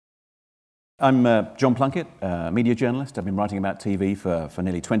I'm John Plunkett, media journalist. I've been writing about TV for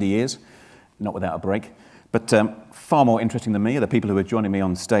nearly 20 years, not without a break. But far more interesting than me are the people who are joining me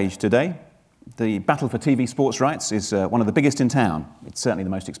on stage today. The battle for TV sports rights is one of the biggest in town. It's certainly the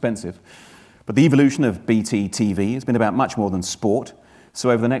most expensive. But the evolution of BT TV has been about much more than sport.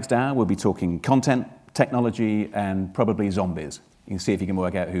 So over the next hour, we'll be talking content, technology, and probably zombies. You can see if you can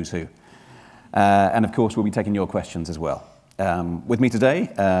work out who's who. And of course, we'll be taking your questions as well. With me today,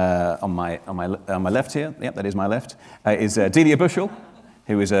 on my left here, yep, that is my left, is Delia Bushell,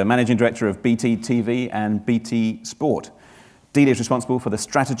 who is a managing director of BT TV and BT Sport. Delia is responsible for the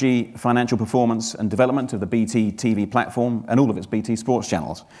strategy, financial performance, and development of the BT TV platform and all of its BT Sports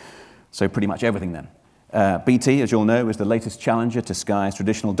channels. So pretty much everything then. BT, as you'll know, is the latest challenger to Sky's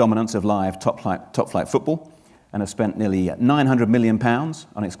traditional dominance of live top-flight football, and has spent nearly £900 million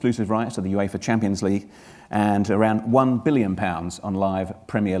on exclusive rights to the UEFA Champions League and around £1 billion on live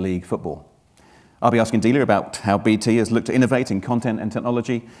Premier League football. I'll be asking Delia about how BT has looked to innovate in content and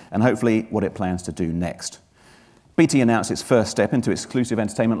technology, and hopefully what it plans to do next. BT announced its first step into exclusive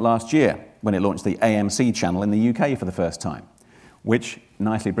entertainment last year when it launched the AMC channel in the UK for the first time, which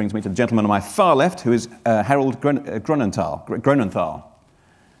nicely brings me to the gentleman on my far left, who is Harold Gronenthal.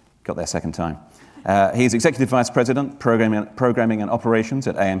 Got there second time. He is Executive Vice President, Programming and Operations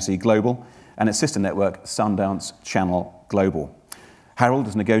at AMC Global and its sister network, Sundance Channel Global. Harold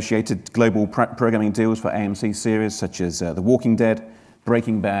has negotiated global programming deals for AMC series such as The Walking Dead,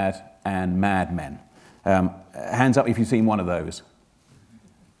 Breaking Bad, and Mad Men. Hands up if you've seen one of those.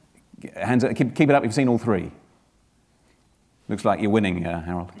 Hands up, keep it up if you've seen all three. Looks like you're winning,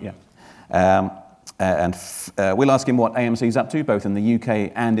 Harold. Yeah. We'll ask him what AMC is up to, both in the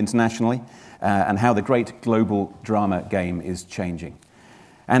UK and internationally, and how the great global drama game is changing.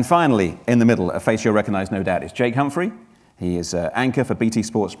 And finally, in the middle, a face you'll recognise no doubt, is Jake Humphrey. He is anchor for BT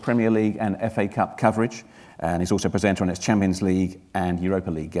Sports Premier League and FA Cup coverage, and he's also presenter on its Champions League and Europa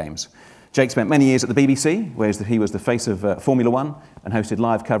League games. Jake spent many years at the BBC, where he was the face of Formula One and hosted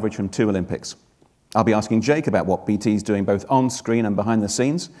live coverage from 2 Olympics. I'll be asking Jake about what BT is doing both on screen and behind the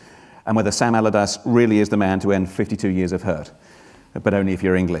scenes, and whether Sam Allardyce really is the man to end 52 years of hurt, but only if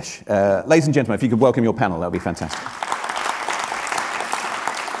you're English. Ladies and gentlemen, if you could welcome your panel, that would be fantastic.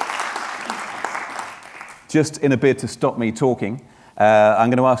 Just in a bid to stop me talking, I'm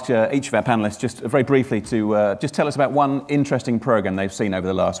going to ask each of our panellists just very briefly to just tell us about one interesting programme they've seen over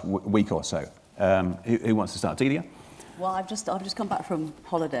the last week or so. Who wants to start? Delia? Well, I've just come back from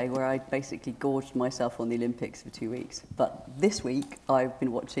holiday where I basically gorged myself on the Olympics for 2 weeks. But this week, I've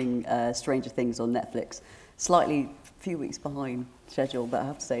been watching Stranger Things on Netflix. Slightly a few weeks behind schedule, but I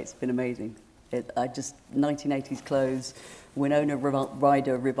have to say it's been amazing. 1980s clothes, Winona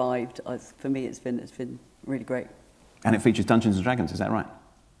Ryder revived. For me, it's been really great. And it features Dungeons and Dragons, is that right?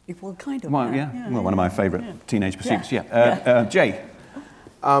 Well, kind of. Well, yeah. Well, one of my favourite teenage pursuits. Jay?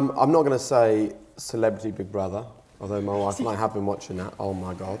 I'm not going to say Celebrity Big Brother, although my wife and I have been watching that. Oh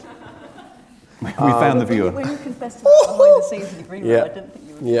my God. We found the viewer. When you confessed to behind the scenes in the green room, I didn't think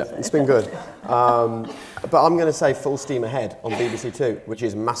you would. Yeah, it's been good. But I'm going to say Full Steam Ahead on BBC Two, which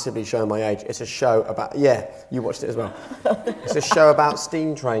is massively showing my age. It's a show about, you watched it as well. It's a show about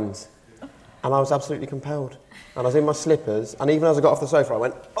steam trains. And I was absolutely compelled. And I was in my slippers, and even as I got off the sofa, I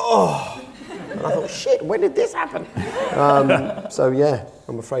went, oh! And I thought, shit, when did this happen? So yeah,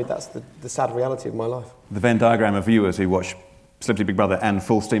 I'm afraid that's the sad reality of my life. The Venn diagram of viewers who watch Celebrity Big Brother and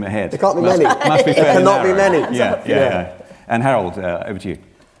Full Steam Ahead. There can't be many. Must be fair. There cannot be many. Yeah. And Harold, over to you.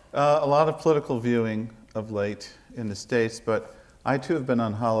 A lot of political viewing of late in the States, but I too have been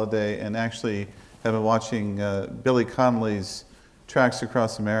on holiday and actually have been watching Billy Connolly's Tracks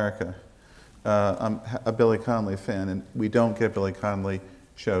Across America. I'm a Billy Connolly fan, and we don't get Billy Connolly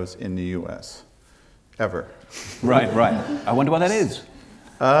shows in the U.S. ever. Right. I wonder why that is.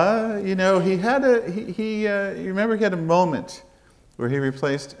 You know, he had you remember he had a moment where he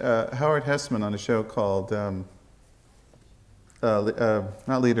replaced Howard Hesseman on a show called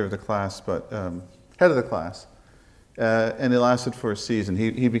not Leader of the Class, but Head of the Class, and it lasted for a season.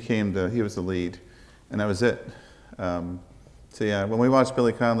 He was the lead, and that was it. So yeah, when we watch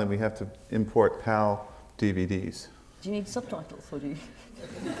Billy Connolly, we have to import PAL DVDs. Do you need subtitles, or do you?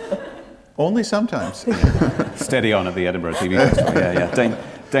 Only sometimes. Steady on at the Edinburgh TV Festival. Yeah.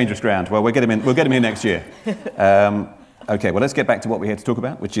 Dangerous ground. Well, we'll get him in next year. Okay, well, let's get back to what we're here to talk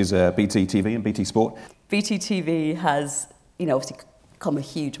about, which is BT TV and BT Sport. BT TV has, obviously come a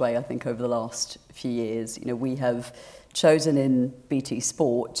huge way, I think, over the last few years. We have chosen in BT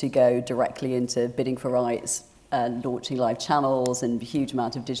Sport to go directly into bidding for rights, launching live channels and a huge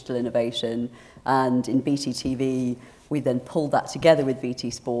amount of digital innovation. And in BT TV, we then pulled that together with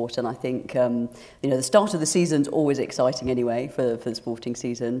BT Sport, and I think the start of the season's always exciting anyway for the sporting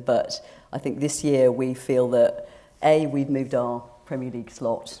season, but I think this year we feel that we've moved our Premier League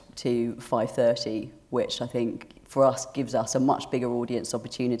slot to 5:30, which I think for us gives us a much bigger audience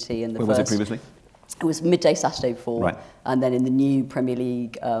opportunity. And where was it previously? It was midday Saturday before, right. And then in the new Premier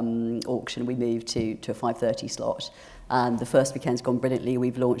League auction we moved to a 5:30 slot. And the first weekend's gone brilliantly.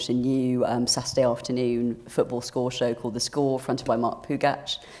 We've launched a new Saturday afternoon football score show called The Score, fronted by Mark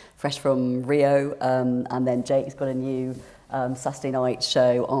Pugac, fresh from Rio. And then Jake's got a new Saturday night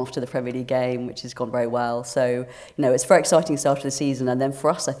show after the Premier League game, which has gone very well. So, it's a very exciting start to the season. And then for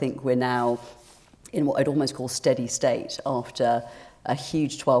us, I think we're now in what I'd almost call steady state after a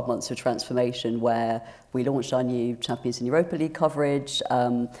huge 12 months of transformation where we launched our new Champions and Europa League coverage.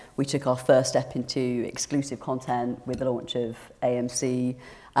 We took our first step into exclusive content with the launch of AMC.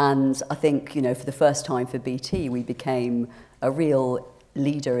 And I think, for the first time for BT, we became a real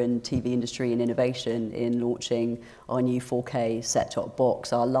leader in TV industry and innovation in launching our new 4K set-top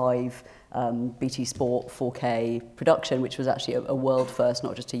box, our live BT Sport 4K production, which was actually a world first,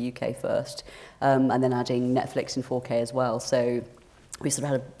 not just a UK first, and then adding Netflix in 4K as well. So we sort of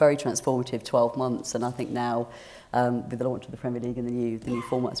had a very transformative 12 months, and I think now with the launch of the Premier League and the new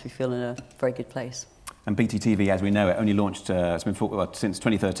formats, we feel in a very good place. And BT TV, as we know it, only launched it's been since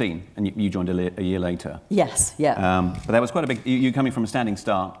 2013, and you joined a year later. Yes, yeah. But that was quite a big. You coming from a standing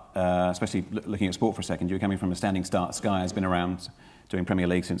start, especially looking at sport for a second. You were coming from a standing start. Sky has been around doing Premier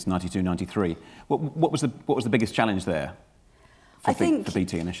League since '92, '93. What was the biggest challenge there for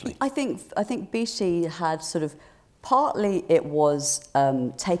BT initially? I think BT had sort of. Partly it was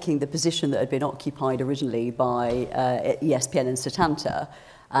taking the position that had been occupied originally by ESPN and Setanta,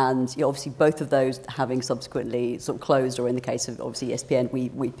 and obviously both of those having subsequently sort of closed, or in the case of obviously ESPN,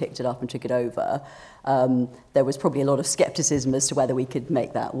 we picked it up and took it over. There was probably a lot of scepticism as to whether we could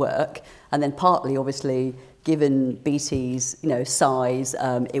make that work, and then partly obviously given BT's size,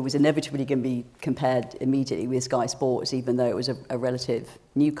 it was inevitably going to be compared immediately with Sky Sports, even though it was a relative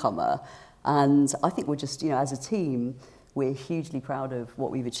newcomer. And I think we're just, as a team, we're hugely proud of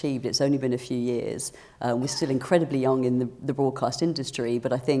what we've achieved. It's only been a few years. We're still incredibly young in the broadcast industry,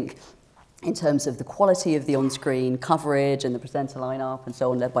 but I think in terms of the quality of the on-screen coverage and the presenter lineup and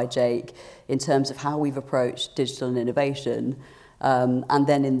so on, led by Jake, in terms of how we've approached digital and innovation, and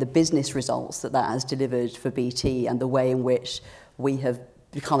then in the business results that has delivered for BT and the way in which we have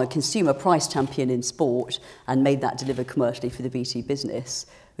become a consumer price champion in sport and made that deliver commercially for the BT business.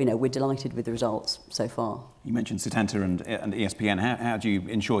 We're delighted with the results so far. You mentioned Setanta and ESPN. How do you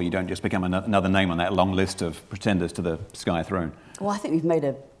ensure you don't just become another name on that long list of pretenders to the Sky throne? Well, I think we've made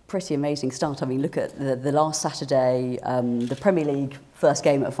a pretty amazing start. I mean, look at the last Saturday, the Premier League first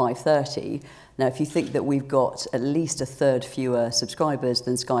game at 5:30. Now, if you think that we've got at least a third fewer subscribers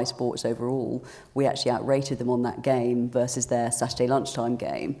than Sky Sports overall, we actually outrated them on that game versus their Saturday lunchtime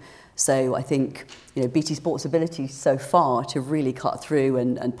game. So I think BT Sports' ability so far to really cut through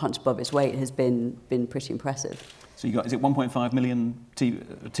and punch above its weight has been pretty impressive. So you got, is it 1.5 million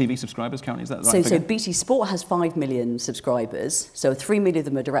TV subscribers currently? Is that the right figure? So BT Sport has 5 million subscribers. So 3 million of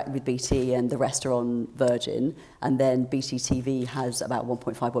them are direct with BT and the rest are on Virgin. And then BT TV has about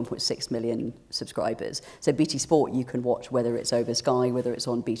 1.5, 1.6 million subscribers. So BT Sport you can watch whether it's over Sky, whether it's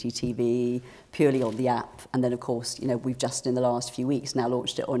on BT TV, purely on the app. And then of course, we've just in the last few weeks now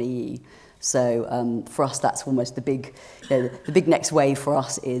launched it on EE. So for us, that's almost the big next wave for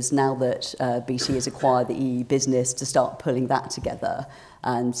us is now that BT has acquired the EE business to start pulling that together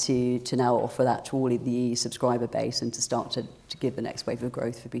and to now offer that to all of the EE subscriber base and to start to give the next wave of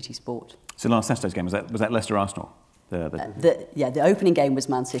growth for BT Sport. So last Saturday's game, was that Leicester Arsenal? The opening game was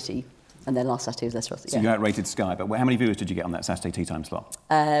Man City. And then last Saturday was Leicester. So you outrated Sky, but how many viewers did you get on that Saturday tea time slot?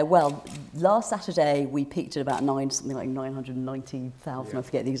 Well, last Saturday we peaked at about something like 990,000. I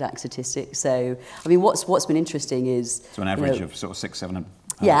forget the exact statistics. So, I mean, what's been interesting is so an average of sort of 600-700.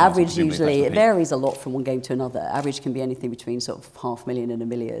 Yeah, average usually it varies a lot from one game to another. Average can be anything between sort of 500,000 and 1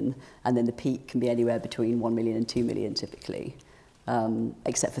 million, and then the peak can be anywhere between 1 million and 2 million typically.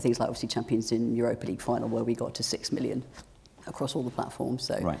 Except for things like obviously Champions in Europa League final where we got to 6 million. Across all the platforms.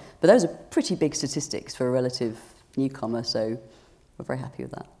 So, right. But those are pretty big statistics for a relative newcomer, so we're very happy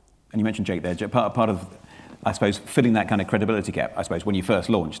with that. And you mentioned Jake there. Part of, I suppose, filling that kind of credibility gap, I suppose, when you first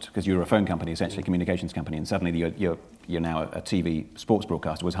launched, because you were a phone company, essentially a communications company, and suddenly you're now a TV sports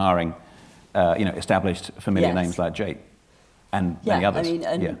broadcaster, was hiring, established familiar names like Jake and many others. I mean,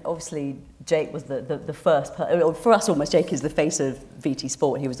 and obviously Jake was the first for us almost. Jake is the face of BT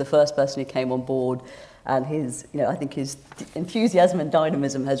Sport. He was the first person who came on board, and his, I think his enthusiasm and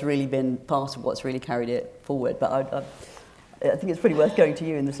dynamism has really been part of what's really carried it forward. But I think it's pretty worth going to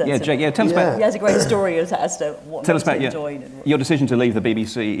you in the sense. Yeah, Jake. Yeah, tell us about. He has a great story as to what tell us about join. Your decision to leave the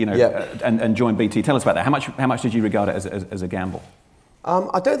BBC, and join BT. Tell us about that. How much did you regard it as a gamble?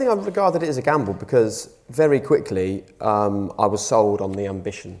 I don't think I regarded it as a gamble, because very quickly I was sold on the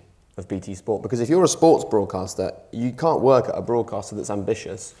ambition of BT Sport. Because if you're a sports broadcaster, you can't work at a broadcaster that's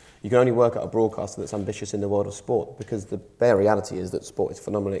ambitious. You can only work at a broadcaster that's ambitious in the world of sport, because the bare reality is that sport is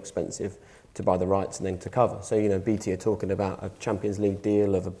phenomenally expensive to buy the rights and then to cover. So, BT are talking about a Champions League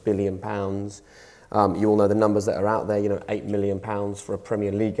deal of £1 billion. You all know the numbers that are out there. £8 million for a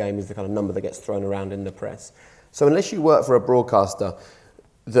Premier League game is the kind of number that gets thrown around in the press. So unless you work for a broadcaster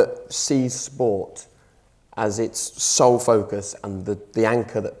that sees sport as its sole focus and the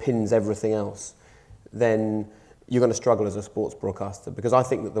anchor that pins everything else, then you're going to struggle as a sports broadcaster, because I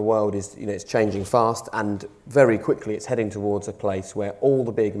think that the world is, it's changing fast, and very quickly it's heading towards a place where all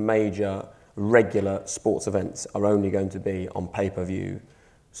the big major regular sports events are only going to be on pay-per-view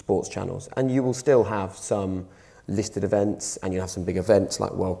sports channels. And you will still have some listed events, and you'll have some big events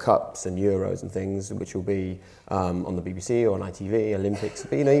like World Cups and Euros and things, which will be on the BBC or on ITV, Olympics.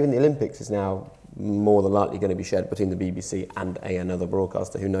 But even the Olympics is now more than likely going to be shared between the BBC and another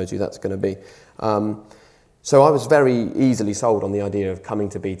broadcaster. Who knows who that's going to be. So I was very easily sold on the idea of coming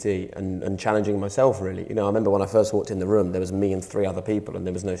to BT and challenging myself, really. I remember when I first walked in the room, there was me and 3 other people, and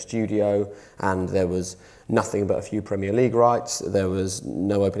there was no studio, and there was nothing but a few Premier League rights. There was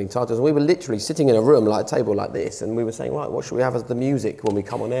no opening titles. And we were literally sitting in a room, like a table like this, and we were saying, right, what should we have as the music when we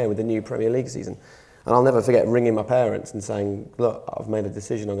come on air with the new Premier League season? And I'll never forget ringing my parents and saying, look, I've made a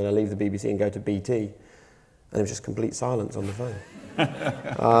decision, I'm going to leave the BBC and go to BT. And there was just complete silence on the phone.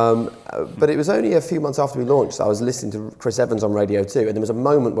 But it was only a few months after we launched that I was listening to Chris Evans on Radio 2, and there was a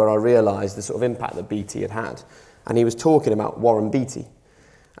moment where I realised the sort of impact that BT had. And he was talking about Warren Beatty,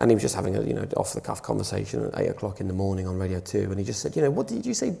 and he was just having a off-the-cuff conversation at 8 o'clock in the morning on Radio 2, and he just said, what did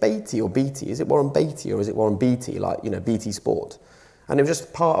you say, Beatty or Beatty? Is it Warren Beatty or is it Warren Beatty, like, BT Sport? And it was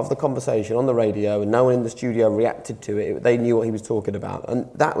just part of the conversation on the radio, and no one in the studio reacted to it. They knew what he was talking about, and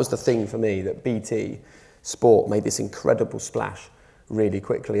that was the thing for me, that BT Sport made this incredible splash really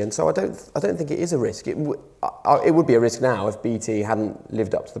quickly. And so I don't think it is a risk. It would be a risk now if BT hadn't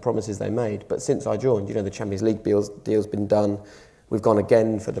lived up to the promises they made. But since I joined, the Champions League deal's been done. We've gone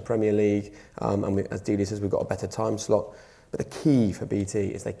again for the Premier League, and as Delia says, we've got a better time slot. But the key for BT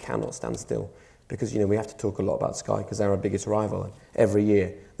is they cannot stand still, because we have to talk a lot about Sky, because they're our biggest rival. Every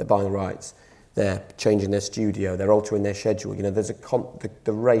year they're buying rights, they're changing their studio, they're altering their schedule. There's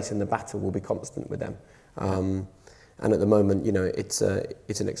the race and the battle will be constant with them. And at the moment, it's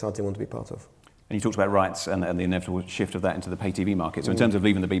an exciting one to be part of. And you talked about rights and the inevitable shift of that into the pay TV market. So in terms of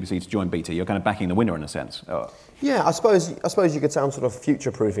leaving the BBC to join BT, you're kind of backing the winner in a sense. Oh. Yeah, I suppose you could say I'm sort of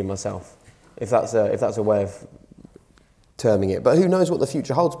future-proofing myself, if that's a way of terming it. But who knows what the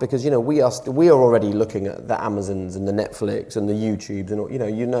future holds? Because we are already looking at the Amazons and the Netflix and the YouTubes,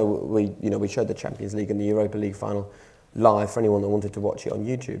 and we showed the Champions League and the Europa League final live for anyone that wanted to watch it on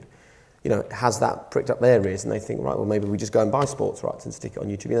YouTube. Has that pricked up their ears, and they think, right, well, maybe we just go and buy sports rights and stick it on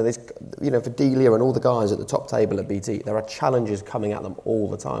YouTube. For Delia and all the guys at the top table at BT, there are challenges coming at them all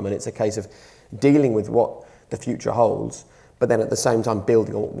the time, and it's a case of dealing with what the future holds, but then at the same time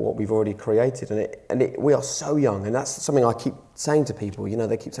building on what we've already created. We are so young, and that's something I keep saying to people.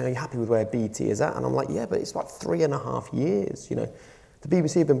 They keep saying, are you happy with where BT is at? And I'm like, yeah, but it's like 3.5 years. The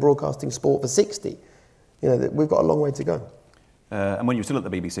BBC have been broadcasting sport for 60. We've got a long way to go. And when you were still at the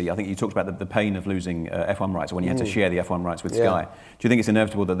BBC, I think you talked about the pain of losing F1 rights, or when you had to share the F1 rights with Sky. Do you think it's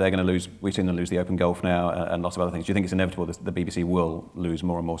inevitable that they're going to lose? We've seen them lose the Open Golf now and lots of other things. Do you think it's inevitable that the BBC will lose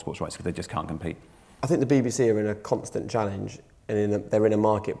more and more sports rights because they just can't compete? I think the BBC are in a constant challenge, and they're in a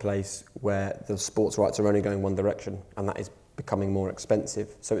marketplace where the sports rights are only going one direction, and that is becoming more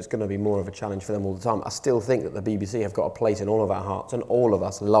expensive. So it's going to be more of a challenge for them all the time. I still think that the BBC have got a place in all of our hearts, and all of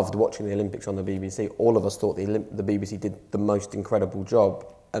us loved watching the Olympics on the BBC. All of us thought the BBC did the most incredible job.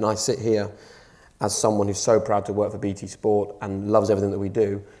 And I sit here as someone who's so proud to work for BT Sport and loves everything that we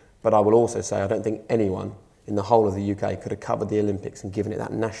do. But I will also say I don't think anyone in the whole of the UK could have covered the Olympics and given it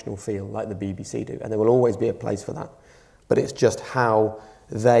that national feel like the BBC do. And there will always be a place for that. But it's just how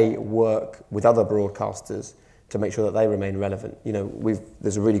they work with other broadcasters to make sure that they remain relevant.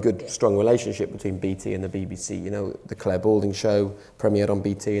 There's a really good, strong relationship between BT and the BBC. The Claire Balding show premiered on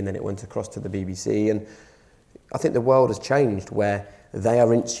BT, and then it went across to the BBC. And I think the world has changed, where they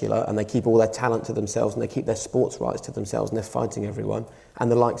are insular and they keep all their talent to themselves and they keep their sports rights to themselves and they're fighting everyone. And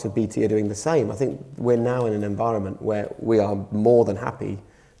the likes of BT are doing the same. I think we're now in an environment where we are more than happy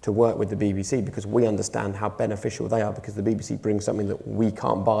to work with the BBC because we understand how beneficial they are, because the BBC brings something that we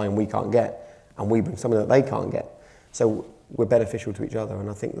can't buy and we can't get, and we bring something that they can't get. So we're beneficial to each other, and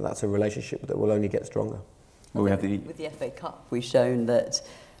I think that that's a relationship that will only get stronger. Well, with the FA Cup, we've shown that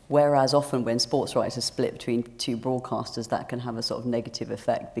whereas often when sports rights are split between two broadcasters, that can have a sort of negative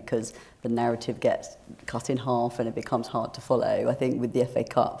effect because the narrative gets cut in half and it becomes hard to follow. I think with the FA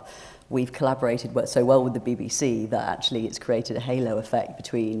Cup, we've collaborated so well with the BBC that actually it's created a halo effect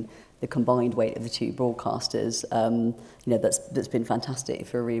between the combined weight of the two broadcasters. That's been fantastic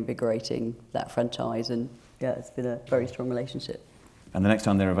for reinvigorating that franchise, and yeah, it's been a very strong relationship. And the next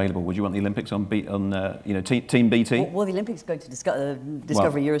time they're available, would you want the Olympics on Team BT? Well, the Olympics are going to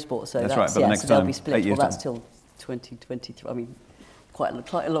Discovery Eurosport, so that's right. But the next they'll time, be split. Well, that's till 2023. I mean, quite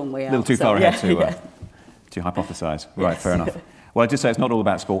a long way out. A little too far ahead to hypothesise. Right, fair enough. Well, I just say it's not all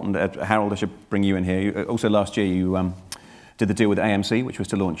about sport, and Harold, I should bring you in here. Also, last year you did the deal with AMC, which was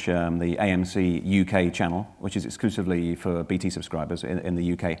to launch the AMC UK channel, which is exclusively for BT subscribers in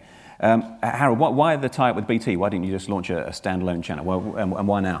the UK. Harold, why the tie-up with BT? Why didn't you just launch a standalone channel? And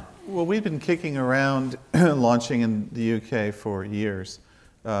why now? Well, we've been kicking around launching in the UK for years,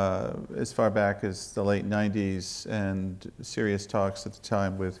 as far back as the late 90s, and serious talks at the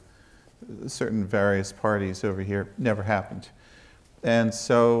time with certain various parties over here never happened. And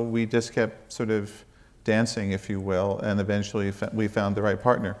so we just kept sort of dancing, if you will, and eventually we found the right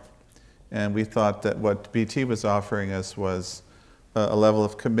partner. And we thought that what BT was offering us was a level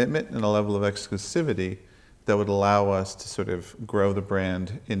of commitment and a level of exclusivity that would allow us to sort of grow the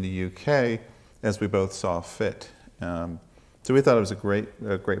brand in the UK as we both saw fit. So we thought it was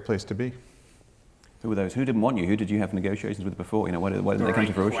a great place to be. Who were those? Who didn't want you? Who did you have negotiations with before? Why didn't they come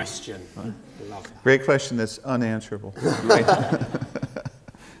to fruition? Great question. Right. Great question that's unanswerable.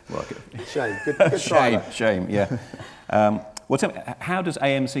 Well, Shame. Good shame, yeah. Well, tell me, how does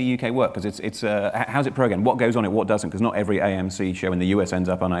AMC UK work? Because how's it programmed? What goes on it, what doesn't? Because not every AMC show in the US ends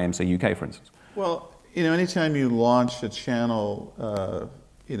up on AMC UK, for instance. Well, anytime you launch a channel,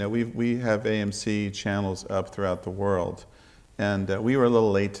 we have AMC channels up throughout the world, and we were a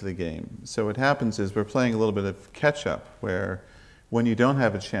little late to the game. So what happens is we're playing a little bit of catch-up, where when you don't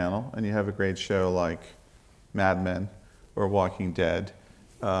have a channel and you have a great show like Mad Men or Walking Dead,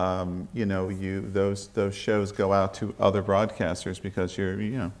 those shows go out to other broadcasters because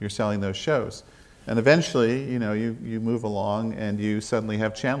you're selling those shows, and eventually you move along and you suddenly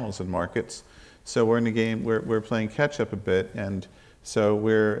have channels in markets. So we're in the game. We're playing catch up a bit, and so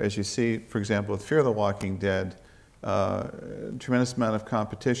we're, as you see, for example, with Fear the Walking Dead, tremendous amount of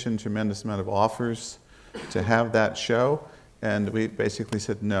competition, tremendous amount of offers to have that show, and we basically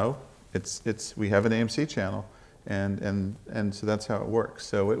said no. We have an AMC channel. And so that's how it works.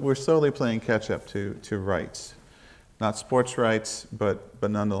 So we're slowly playing catch up to rights, not sports rights, but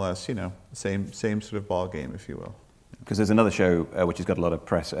nonetheless, same sort of ball game, if you will. Because there's another show which has got a lot of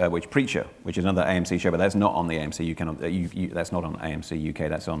press, Preacher, which is another AMC show, but that's not on the AMC UK. That's not on AMC UK.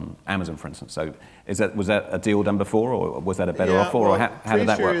 That's on Amazon, for instance. So was that a deal done before, or was that a better offer, or how did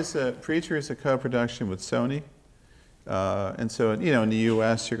that work? Preacher is a co-production with Sony. And so, in the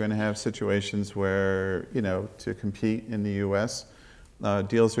U.S., you're going to have situations where, to compete in the U.S.,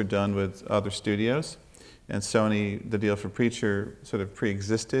 deals are done with other studios. And Sony, the deal for Preacher sort of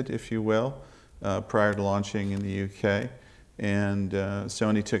pre-existed, if you will, prior to launching in the U.K. And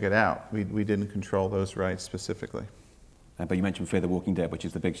Sony took it out. We didn't control those rights specifically. But you mentioned Fear the Walking Dead, which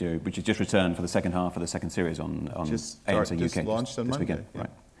is the big show, which has just returned for the second half of the second series on AMC UK. Just launched on Monday. Weekend. Yeah.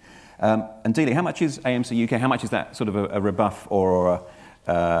 Right. And Delia, how much is AMC UK? How much is that sort of a rebuff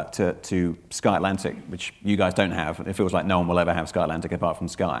to Sky Atlantic, which you guys don't have? It feels like no one will ever have Sky Atlantic apart from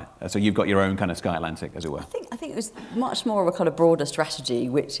Sky. So you've got your own kind of Sky Atlantic, as it were. I think it was much more of a kind of broader strategy,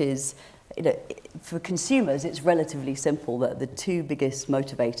 which is, for consumers, it's relatively simple that the two biggest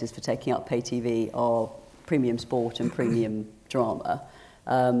motivators for taking up pay TV are premium sport and premium drama.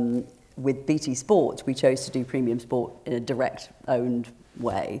 With BT Sport, we chose to do premium sport in a direct-owned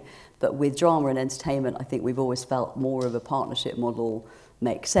way. But with drama and entertainment, I think we've always felt more of a partnership model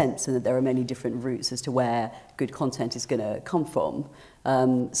makes sense, and that there are many different routes as to where good content is going to come from.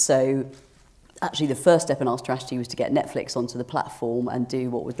 So actually the first step in our strategy was to get Netflix onto the platform and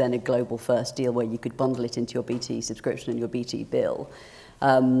do what was then a global first deal where you could bundle it into your BT subscription and your BT bill.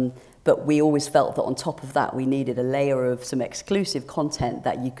 But we always felt that on top of that, we needed a layer of some exclusive content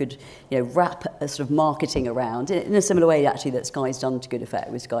that you could, wrap a sort of marketing around in a similar way, actually, that Sky's done to good effect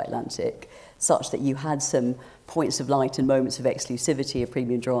with Sky Atlantic. such that you had some points of light and moments of exclusivity of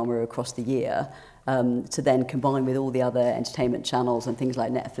premium drama across the year, to then combine with all the other entertainment channels and things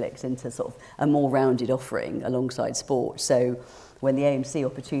like Netflix into sort of a more rounded offering alongside sport. So when the AMC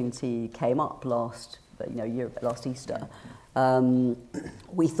opportunity came up last Easter,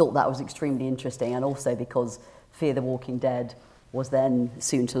 we thought that was extremely interesting, and also because Fear the Walking Dead was then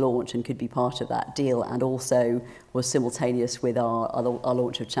soon to launch and could be part of that deal, and also was simultaneous with our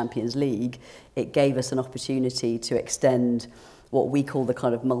launch of Champions League, it gave us an opportunity to extend what we call the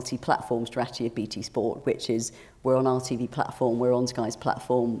kind of multi-platform strategy of BT Sport, which is we're on our TV platform, we're on Sky's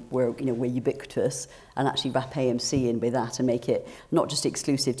platform, we're ubiquitous, and actually wrap AMC in with that and make it not just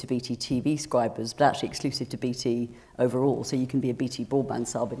exclusive to BT TV subscribers, but actually exclusive to BT overall. So you can be a BT broadband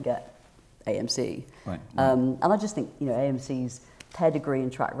sub and get AMC. Right. And I just think, AMC's pedigree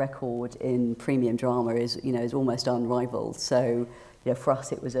and track record in premium drama is almost unrivaled. So, for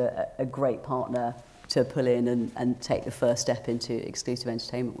us, it was a great partner to pull in and take the first step into exclusive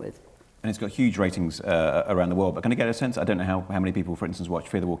entertainment with. And it's got huge ratings around the world. But can I get a sense? I don't know how many people, for instance, watch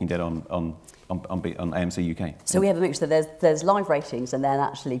Fear the Walking Dead on AMC UK. So we have a mixture. There's live ratings, and then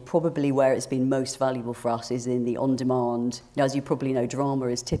actually probably where it's been most valuable for us is in the on-demand. As you probably know, drama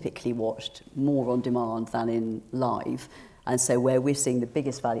is typically watched more on demand than in live. And so where we're seeing the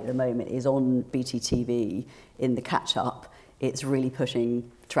biggest value at the moment is on BT TV in the catch-up. It's really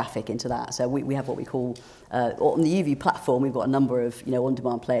pushing traffic into that. So we have what we call, on the UView platform, we've got a number of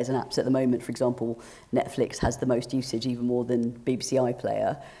on-demand players and apps at the moment. For example, Netflix has the most usage, even more than BBC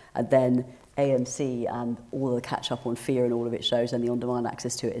iPlayer. And then AMC and all of the catch-up on Fear and all of its shows and the on-demand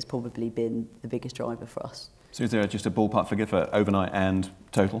access to it has probably been the biggest driver for us. So is there just a ballpark figure for overnight and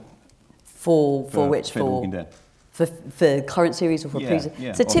total? For which? Fear the Walking Dead? For current series or for previous?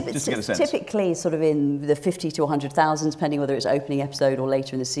 Yeah. So typically sort of in the 50 to 100,000, depending whether it's opening episode or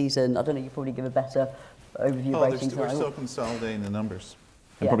later in the season. I don't know, you probably give a better overview of ratings. We're still consolidating the numbers.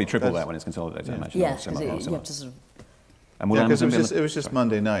 And probably triple that when it's consolidated, I imagine. Yeah, because you have to sort of... And it was just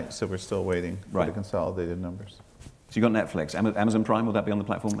Monday night, so we're still waiting for the consolidated numbers. So you've got Netflix, Amazon Prime, will that be on the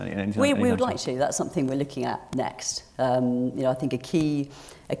platform? We would like to. That's something we're looking at next. I think a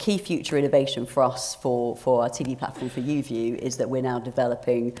key future innovation for us for our TV platform for UView is that we're now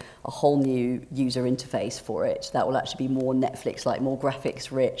developing a whole new user interface for it that will actually be more Netflix-like, more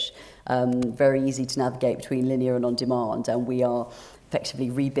graphics rich, very easy to navigate between linear and on demand, and we are effectively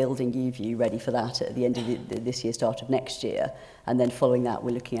rebuilding UView ready for that at the end of this year, start of next year, and then following that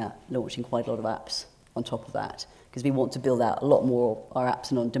we're looking at launching quite a lot of apps on top of that, because we want to build out a lot more our apps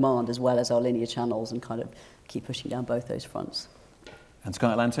and on demand as well as our linear channels and kind of keep pushing down both those fronts. And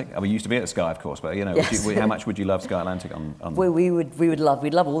Sky Atlantic? We used to be at Sky, of course, but yes. How much would you love Sky Atlantic on? We'd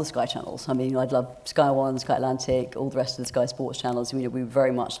love all the Sky channels. I mean, I'd love Sky One, Sky Atlantic, all the rest of the Sky Sports channels. We would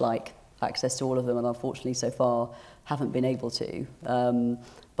very much like access to all of them, and unfortunately, so far, haven't been able to.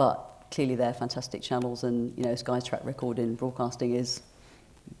 But clearly, they're fantastic channels, and Sky's track record in broadcasting is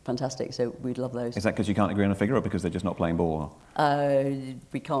fantastic, so we'd love those. Is that because you can't agree on a figure, or because they're just not playing ball?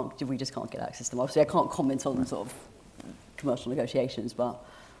 We just can't get access to them. Obviously, I can't comment on sort of commercial negotiations, but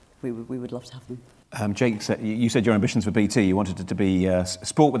we would love to have them. Jake, you said your ambitions for BT, you wanted it to be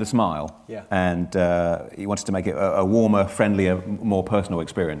sport with a smile, and you wanted to make it a warmer, friendlier, more personal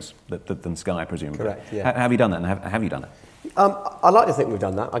experience than Sky, presumably. Correct, yeah. Have you done that, and have you done it? I like to think we've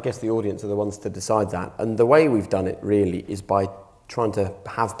done that. I guess the audience are the ones to decide that, and the way we've done it really is by trying to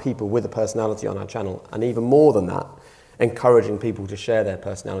have people with a personality on our channel, and even more than that, encouraging people to share their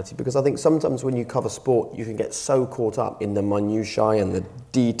personality, because I think sometimes when you cover sport you can get so caught up in the minutiae and the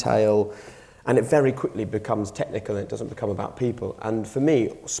detail, and it very quickly becomes technical and it doesn't become about people. And for me,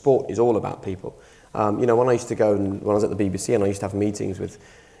 sport is all about people. When I used to go and when I was at the BBC and I used to have meetings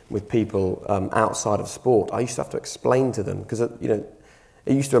with people outside of sport, I used to have to explain to them, because it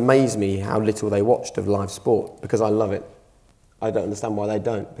used to amaze me how little they watched of live sport, because I love it. I don't understand why they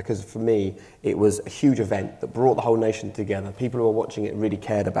don't, because for me, it was a huge event that brought the whole nation together. People who were watching it really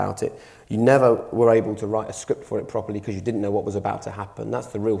cared about it. You never were able to write a script for it properly because you didn't know what was about to happen. That's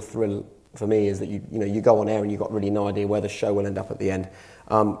the real thrill for me, is that you go on air and you've got really no idea where the show will end up at the end.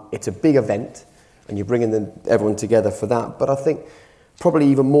 It's a big event, and you're bringing everyone together for that. But I think probably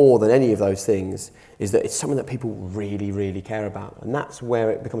even more than any of those things is that it's something that people really, really care about. And that's where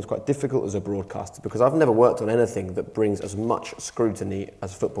it becomes quite difficult as a broadcaster, because I've never worked on anything that brings as much scrutiny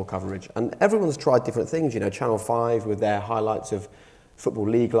as football coverage. And everyone's tried different things. Channel 5 with their highlights of Football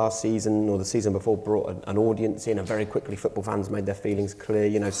League last season or the season before brought an audience in, and very quickly football fans made their feelings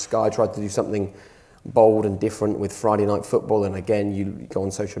clear. Sky tried to do something bold and different with Friday Night Football, and again, you go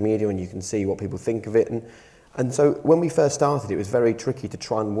on social media and you can see what people think of it. And And so when we first started, it was very tricky to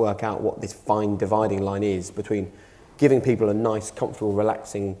try and work out what this fine dividing line is between giving people a nice, comfortable,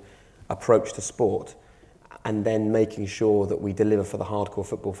 relaxing approach to sport and then making sure that we deliver for the hardcore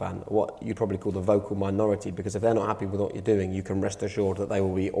football fan, what you'd probably call the vocal minority, because if they're not happy with what you're doing, you can rest assured that they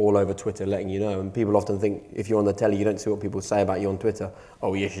will be all over Twitter letting you know. And people often think if you're on the telly, you don't see what people say about you on Twitter.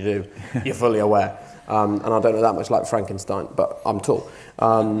 Oh, yes, you do. You're fully aware. And I don't know that much like Frankenstein, but I'm tall.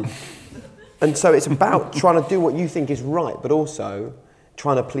 And so it's about trying to do what you think is right, but also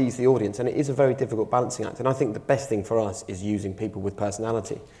trying to please the audience. And it is a very difficult balancing act. And I think the best thing for us is using people with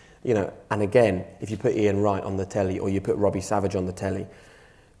personality. You know, and again, if you put Ian Wright on the telly or you put Robbie Savage on the telly,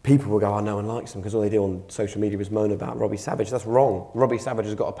 people will go, oh, no one likes him, because all they do on social media is moan about Robbie Savage. That's wrong. Robbie Savage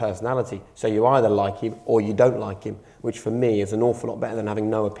has got a personality, so you either like him or you don't like him, which for me is an awful lot better than having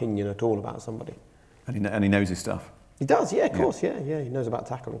no opinion at all about somebody. And he knows his stuff. He does, yeah, of course, yeah, he knows about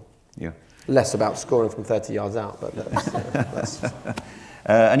tackling. Yeah. Less about scoring from 30 yards out, but that's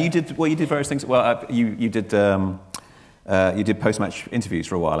and you did various things. Well, you did post-match interviews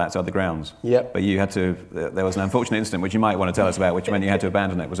for a while outside the grounds. Yep. But you had to. There was an unfortunate incident which you might want to tell us about, which meant you had to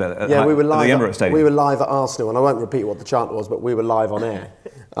abandon it. Was that we were live at the Emirates Stadium? We were live at Arsenal, and I won't repeat what the chant was, but we were live on air.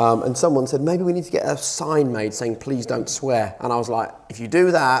 And someone said, maybe we need to get a sign made saying, please don't swear. And I was like, if you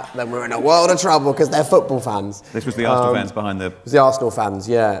do that, then we're in a world of trouble, because they're football fans. This was the Arsenal fans behind the... It was the Arsenal fans,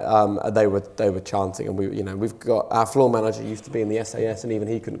 yeah. They were chanting, and we've got... Our floor manager used to be in the SAS, and even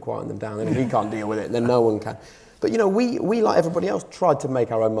he couldn't quieten them down. And if he can't deal with it, then no one can. But, we, like everybody else, tried to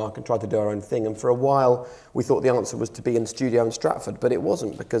make our own mark and tried to do our own thing. And for a while, we thought the answer was to be in the studio in Stratford, but it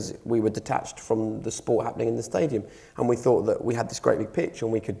wasn't, because we were detached from the sport happening in the stadium. And we thought that we had this great big pitch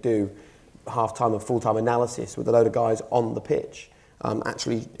and we could do half-time and full-time analysis with a load of guys on the pitch,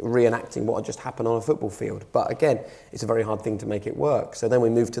 actually reenacting what had just happened on a football field. But again, it's a very hard thing to make it work. So then we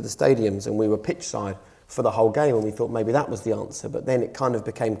moved to the stadiums and we were pitch side for the whole game, and we thought maybe that was the answer. But then it kind of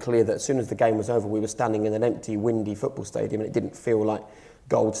became clear that as soon as the game was over, we were standing in an empty, windy football stadium, and it didn't feel like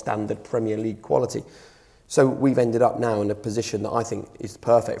gold standard Premier League quality. So we've ended up now in a position that I think is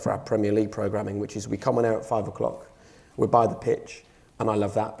perfect for our Premier League programming, which is we come on air at 5 o'clock, we're by the pitch, and I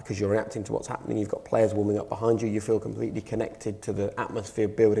love that because you're reacting to what's happening. You've got players warming up behind you. You feel completely connected to the atmosphere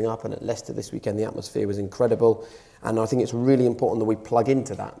building up. And at Leicester this weekend, the atmosphere was incredible. And I think it's really important that we plug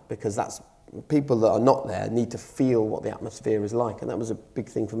into that, because that's people that are not there need to feel what the atmosphere is like. And that was a big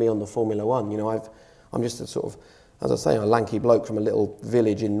thing for me on the Formula One. I'm just a sort of, as I say, a lanky bloke from a little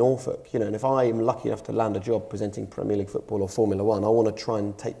village in Norfolk. And if I am lucky enough to land a job presenting Premier League football or Formula One, I want to try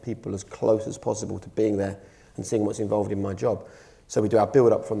and take people as close as possible to being there and seeing what's involved in my job. So we do our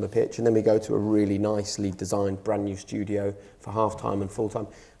build-up from the pitch, and then we go to a really nicely designed brand new studio for half-time and full-time,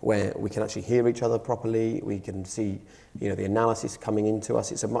 where we can actually hear each other properly. We can see, the analysis coming into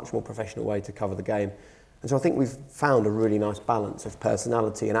us. It's a much more professional way to cover the game. And so I think we've found a really nice balance of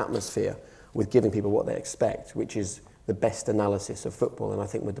personality and atmosphere with giving people what they expect, which is the best analysis of football. And I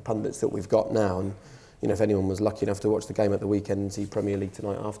think with the pundits that we've got now, and if anyone was lucky enough to watch the game at the weekend and see Premier League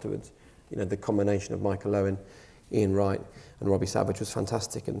tonight afterwards, the combination of Michael Owen, Ian Wright and Robbie Savage was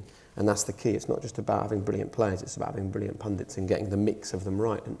fantastic, and that's the key. It's not just about having brilliant players, it's about having brilliant pundits and getting the mix of them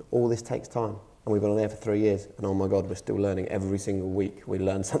right, and all this takes time. And we've been on there for 3 years, and oh my God, we're still learning every single week. We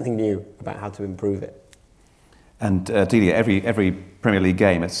learn something new about how to improve it. And Delia, every Premier League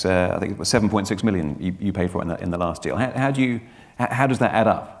game, it's I think it was 7.6 million you paid for it in the last deal. How does that add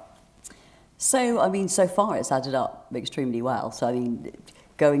up? So so far it's added up extremely well. So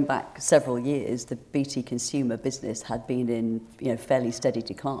going back several years, the BT consumer business had been in fairly steady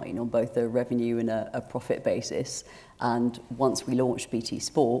decline on both a revenue and a profit basis. And once we launched BT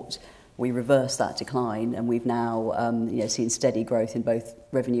Sport, we reversed that decline, and we've now seen steady growth in both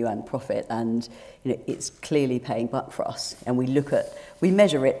revenue and profit. And it's clearly paying back for us. And we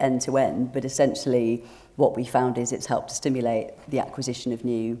measure it end to end, but essentially what we found is it's helped to stimulate the acquisition of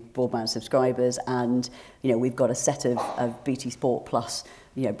new broadband subscribers, and we've got a set of BT Sport Plus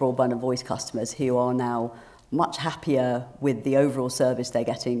broadband and voice customers who are now much happier with the overall service they're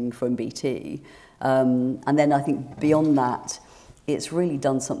getting from BT. And then I think beyond that, it's really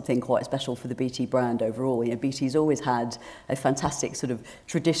done something quite special for the BT brand overall. BT's always had a fantastic sort of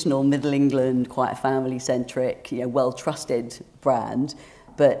traditional Middle England, quite a family-centric, well-trusted brand,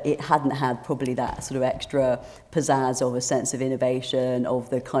 but it hadn't had probably that sort of extra pizzazz of a sense of innovation, of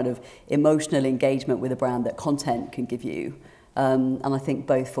the kind of emotional engagement with a brand that content can give you. And I think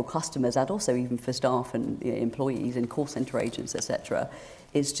both for customers and also even for staff and employees and call centre agents, etc.,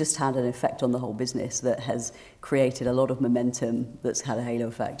 it's just had an effect on the whole business that has created a lot of momentum that's had a halo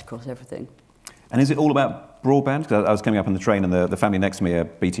effect across everything. And is it all about broadband? Because I was coming up on the train and the family next to me are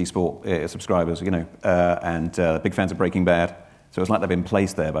BT Sport subscribers, and big fans of Breaking Bad. So it's like they've been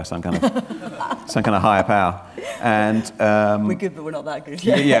placed there by some kind of higher power. And we're good, but we're not that good.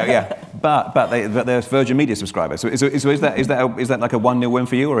 Yeah. But they're Virgin Media subscribers. So is that like a 1-0 win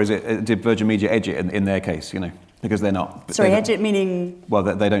for you, or did Virgin Media edge it in their case? Because they're not. Sorry, edge it meaning? Well,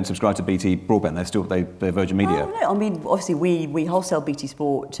 they don't subscribe to BT broadband. They're Virgin Media. Oh, no. I mean, obviously we wholesale BT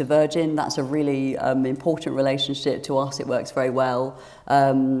Sport to Virgin. That's a really important relationship to us. It works very well.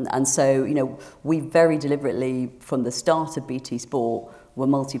 And so, we very deliberately, from the start of BT Sport, were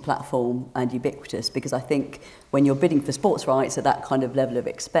multi-platform and ubiquitous, because I think when you're bidding for sports rights at that kind of level of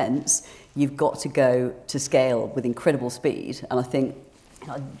expense, you've got to go to scale with incredible speed. And I think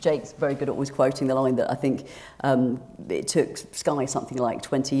Jake's very good at always quoting the line that I think it took Sky something like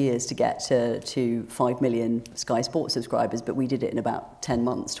 20 years to get to 5 million Sky Sports subscribers, but we did it in about 10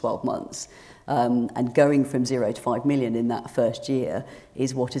 months, 12 months. And going from 0 to 5 million in that first year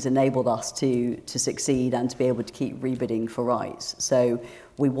is what has enabled us to succeed and to be able to keep rebidding for rights. So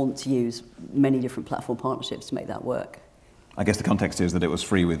we want to use many different platform partnerships to make that work. I guess the context is that it was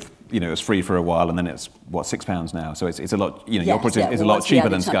free it was free for a while, and then it's £6 now. So it's a lot. Your product is a lot cheaper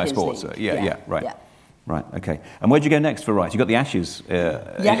than Sky Sports. Right. Yeah. Right. Okay. And where'd you go next for rights? You got the Ashes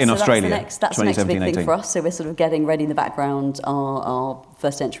in so Australia. That's the next big thing for us. So we're sort of getting ready in the background our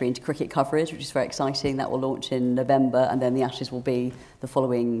first entry into cricket coverage, which is very exciting. That will launch in November, and then the Ashes will be the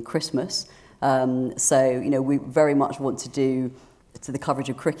following Christmas. We very much want to do to the coverage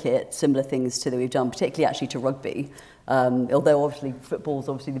of cricket similar things to that we've done, particularly actually to rugby. Although obviously football's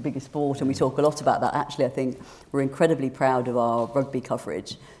obviously the biggest sport and we talk a lot about that, actually I think we're incredibly proud of our rugby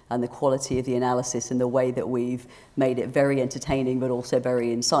coverage and the quality of the analysis and the way that we've made it very entertaining but also very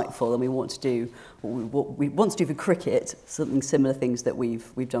insightful, and we want to do what we want to do for cricket, something similar things that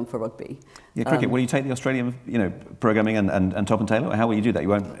we've done for rugby. Yeah, cricket. Will you take the Australian, programming and top and tail? How will you do that? You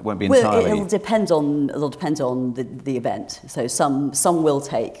won't be entirely. It'll depend on the event. So some will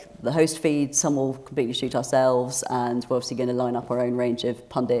take the host feed, some will completely shoot ourselves, and we're obviously going to line up our own range of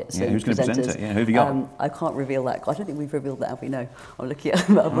pundits and who's presenters. Going to present it? Yeah, who have you got? I can't reveal that. I don't think we've revealed that, have we? No. I'm looking at.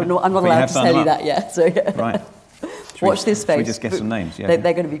 I'm not allowed to tell you that yet. So yeah. Right. Watch this space. Should we just guess some names? Yeah.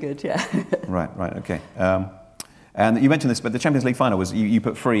 They're going to be good. Yeah. Right. Okay. And you mentioned this, but the Champions League final was you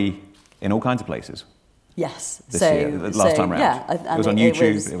put free in all kinds of places. Yes. This year, last time round. Yeah, it was on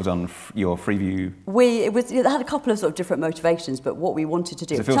YouTube. It was on your Freeview. It had a couple of sort of different motivations, but what we wanted to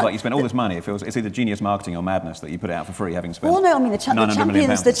do. So it feels like you spent all this money. It's either genius marketing or madness that you put it out for free, having spent. Well, no, I mean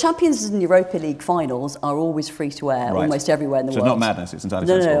the Champions and Europa League finals are always free to air, almost everywhere in the world. So it's not madness. It's entirely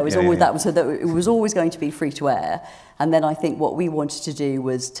sensible. No, it was always that. So it was always going to be free to air, and then I think what we wanted to do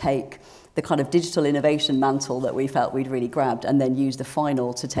was take the kind of digital innovation mantle that we felt we'd really grabbed, and then use the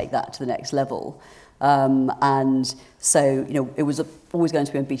final to take that to the next level. And so, it was always going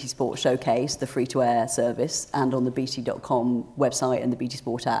to be on BT Sport Showcase, the free-to-air service, and on the bt.com website and the BT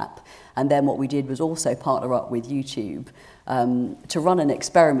Sport app. And then what we did was also partner up with YouTube to run an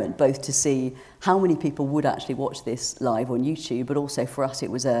experiment, both to see how many people would actually watch this live on YouTube, but also for us it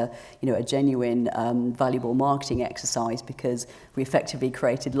was a genuine valuable marketing exercise, because we effectively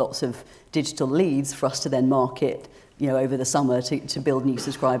created lots of digital leads for us to then market over the summer to build new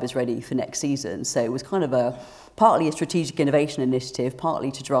subscribers ready for next season. So it was kind of partly a strategic innovation initiative,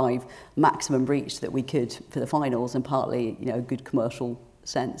 partly to drive maximum reach that we could for the finals, and partly, a good commercial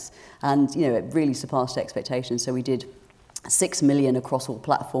sense. And, it really surpassed expectations. So we did 6 million across all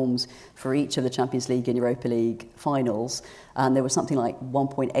platforms for each of the Champions League and Europa League finals. And there was something like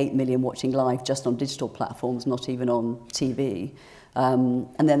 1.8 million watching live just on digital platforms, not even on TV.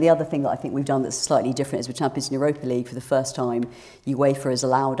 And then the other thing that I think we've done that's slightly different is with Champions and Europa League, for the first time, UEFA has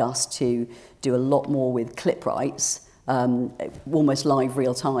allowed us to do a lot more with clip rights, almost live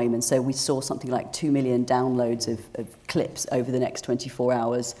real time. And so we saw something like 2 million downloads of clips over the next 24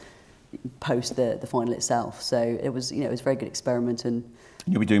 hours post the final itself. So it was, it was a very good experiment. And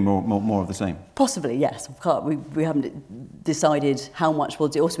you'll be doing more of the same? Possibly, yes. We haven't decided how much we'll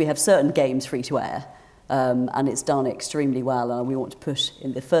do. Also, we have certain games free to air. And it's done extremely well, and we want to push,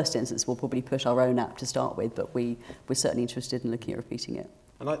 in the first instance, we'll probably push our own app to start with, but we're certainly interested in looking at repeating it.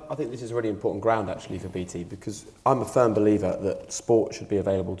 And I think this is a really important ground, actually, for BT, because I'm a firm believer that sport should be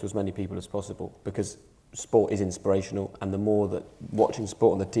available to as many people as possible, because sport is inspirational, and the more that watching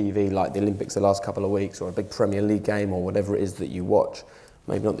sport on the TV, like the Olympics the last couple of weeks, or a big Premier League game, or whatever it is that you watch,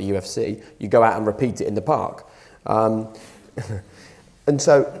 maybe not the UFC, you go out and repeat it in the park. And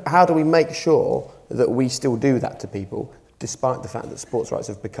so how do we make sure that we still do that to people, despite the fact that sports rights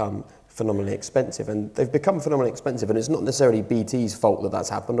have become phenomenally expensive, and they've become phenomenally expensive, and it's not necessarily BT's fault that that's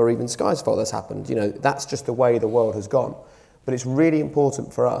happened, or even Sky's fault that's happened. You know, that's just the way the world has gone. But it's really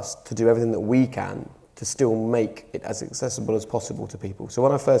important for us to do everything that we can to still make it as accessible as possible to people. So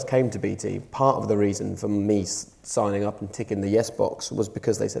when I first came to BT, part of the reason for me signing up and ticking the yes box was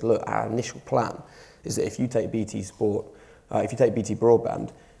because they said, look, our initial plan is that if you take BT Sport, if you take BT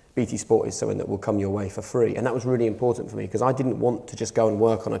Broadband, BT Sport is something that will come your way for free. And that was really important for me because I didn't want to just go and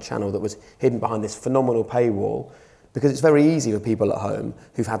work on a channel that was hidden behind this phenomenal paywall, because it's very easy for people at home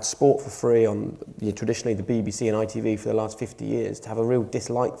who've had sport for free on traditionally the BBC and ITV for the last 50 years to have a real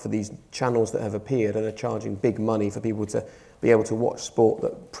dislike for these channels that have appeared and are charging big money for people to be able to watch sport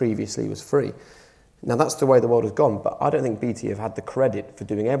that previously was free. Now that's the way the world has gone, but I don't think BT have had the credit for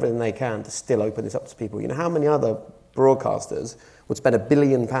doing everything they can to still open this up to people. You know, how many other broadcasters would spend £1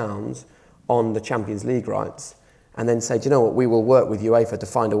 billion on the Champions League rights and then say, do you know what, we will work with UEFA to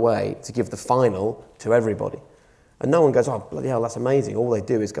find a way to give the final to everybody. And no one goes, oh, bloody hell, that's amazing. All they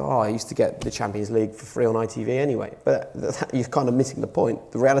do is go, oh, I used to get the Champions League for free on ITV anyway. But you're kind of missing the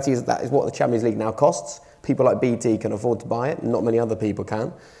point. The reality is that is what the Champions League now costs. People like BT can afford to buy it, and not many other people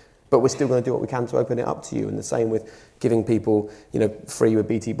can. But we're still going to do what we can to open it up to you. And the same with giving people, you know, free with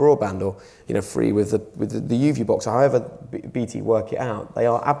BT Broadband, or, you know, free with the UV box. However BT work it out, they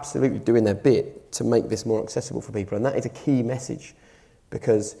are absolutely doing their bit to make this more accessible for people. And that is a key message,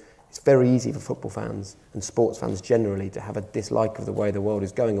 because it's very easy for football fans and sports fans generally to have a dislike of the way the world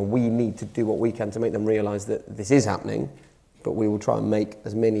is going. And we need to do what we can to make them realise that this is happening. But we will try and make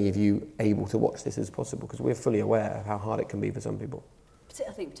as many of you able to watch this as possible, because we're fully aware of how hard it can be for some people.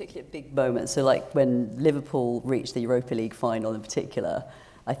 I think particularly at big moments, so like when Liverpool reached the Europa League final in particular,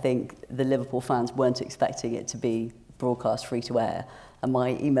 I think the Liverpool fans weren't expecting it to be broadcast free to air, and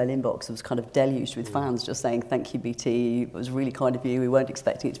my email inbox was kind of deluged with fans just saying, thank you BT, it was really kind of you, we weren't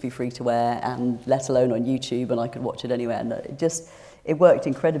expecting it to be free to air, and let alone on YouTube, and I could watch it anywhere, and it worked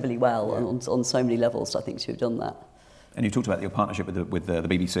incredibly well on so many levels, I think, to have done that. And you talked about your partnership with the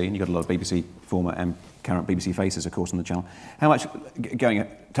BBC, and you've got a lot of BBC former and current BBC faces, of course, on the channel. How much,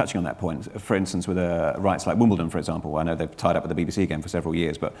 touching on that point, for instance, with rights like Wimbledon, for example, I know they've tied up with the BBC again for several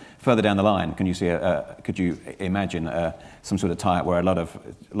years, but further down the line, can you see could you imagine some sort of tie-up where a lot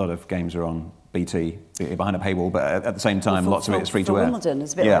of games are on BT behind a paywall, but at the same time, lots of it is free to air? For Wimbledon,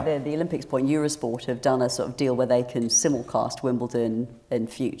 it's a bit like the Olympics point. Eurosport have done a sort of deal where they can simulcast Wimbledon in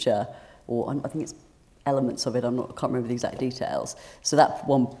future, or I think it's elements of it. I can't remember the exact details. So that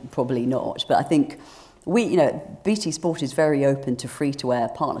one probably not. But I think BT Sport is very open to free-to-air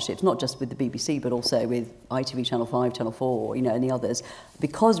partnerships, not just with the BBC, but also with ITV Channel 5, Channel 4, and the others.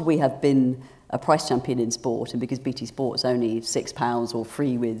 Because we have been a price champion in sport, and because BT Sport's only £6 or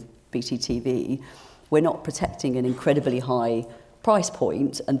free with BT TV, we're not protecting an incredibly high price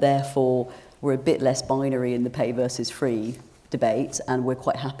point, and therefore we're a bit less binary in the pay versus free debate, and we're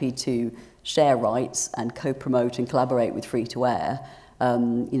quite happy to share rights and co-promote and collaborate with free-to-air,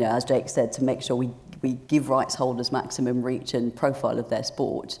 as Jake said, to make sure we give rights holders maximum reach and profile of their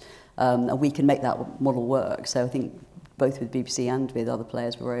sport, and we can make that model work. So I think both with BBC and with other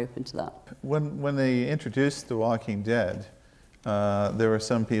players, we're very open to that. When they introduced The Walking Dead, there were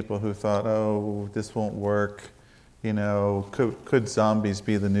some people who thought, oh, this won't work. Could zombies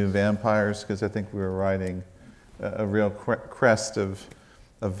be the new vampires? Because I think we were riding a real crest of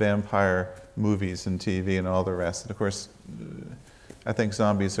vampire movies and TV and all the rest. And of course, I think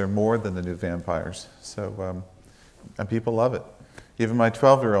zombies are more than the new vampires. So, and people love it. Even my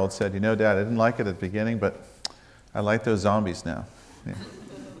 12-year-old said, Dad, I didn't like it at the beginning, but I like those zombies now. Yeah.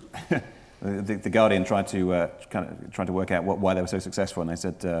 The Guardian tried to work out why they were so successful, and they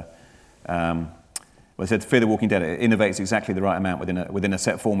said, they said Fear the Walking Dead, it innovates exactly the right amount within a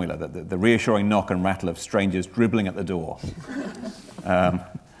set formula, the reassuring knock and rattle of strangers dribbling at the door. And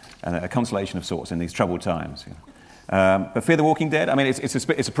a consolation of sorts in these troubled times. But Fear the Walking Dead, I mean, it's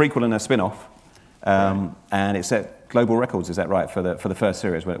a prequel and a spin-off, and it set global records. Is that right for the first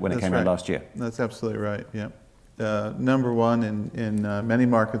series when it came out last year? That's absolutely right. Yeah, number one in many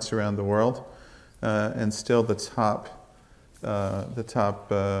markets around the world, and still the top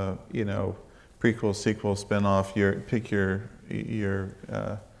prequel, sequel, spin-off. Pick your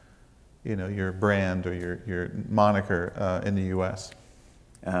brand or your moniker in the U.S.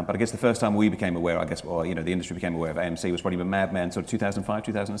 But I guess the first time we became aware, the industry became aware of AMC was probably with Mad Men, sort of 2005,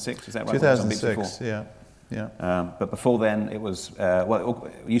 2006, is that right? 2006, yeah. But before then, it was, it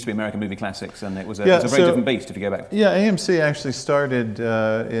used to be American Movie Classics, and it was a very different beast if you go back. Yeah, AMC actually started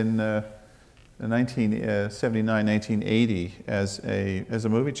in 1979, 1980 as a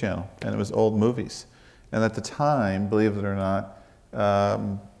movie channel, and it was old movies. And at the time, believe it or not,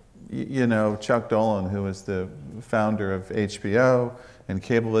 you know, Chuck Dolan, who was the founder of HBO and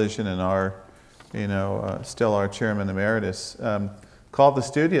Cablevision and our, you know, still our chairman emeritus, called the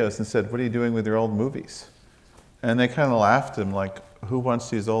studios and said, "What are you doing with your old movies?" And they kind of laughed at him like, "Who wants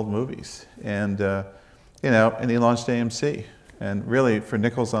these old movies?" And, you know, and he launched AMC, and really for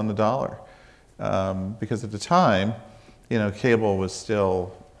nickels on the dollar. Because at the time, you know, cable was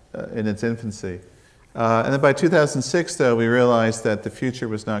still in its infancy. And then by 2006, though, we realized that the future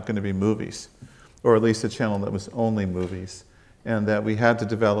was not going to be movies, or at least a channel that was only movies, and that we had to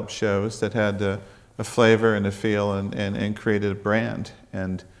develop shows that had a flavor and a feel and created a brand.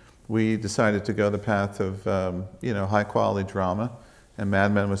 And we decided to go the path of, you know, high-quality drama, and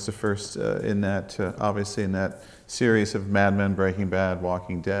Mad Men was the first in that, obviously in that series of Mad Men, Breaking Bad,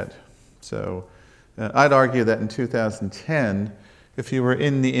 Walking Dead. So I'd argue that in 2010, if you were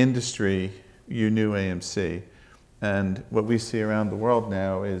in the industry, you knew AMC. And what we see around the world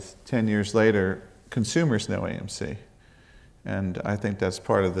now is 10 years later, consumers know AMC. And I think that's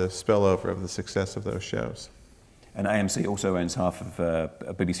part of the spillover of the success of those shows. And AMC also owns half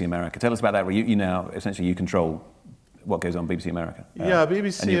of BBC America. Tell us about that. You now, essentially, you control what goes on BBC America. Yeah,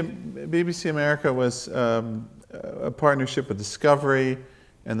 BBC America was a partnership with Discovery,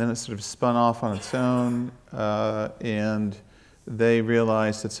 and then it sort of spun off on its own. And they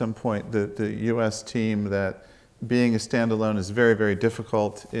realized at some point that the US team that being a standalone is very, very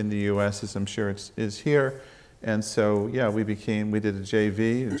difficult in the US, as I'm sure it is here. And so, yeah, we did a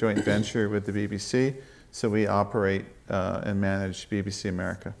JV, a joint venture with the BBC. So we operate and manage BBC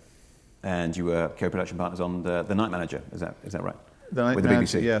America. And you were co-production partners on the Night Manager, is that right? The Night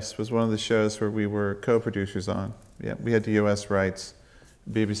Manager, yes, was one of the shows where we were co-producers on. Yeah, we had the US rights.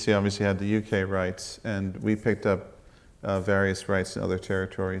 BBC obviously had the UK rights, and we picked up various rights in other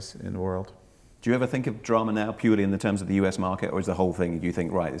territories in the world. Do you ever think of drama now purely in the terms of the US market, or is the whole thing, do you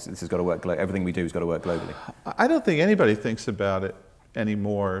think, right, this has got to work, everything we do has got to work globally? I don't think anybody thinks about it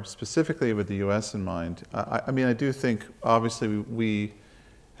anymore, specifically with the US in mind. I mean, I do think, obviously, we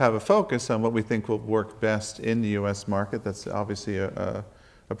have a focus on what we think will work best in the US market. That's obviously a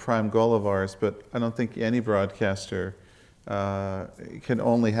prime goal of ours, but I don't think any broadcaster can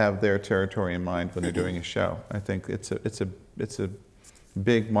only have their territory in mind when they're doing a show. I think it's a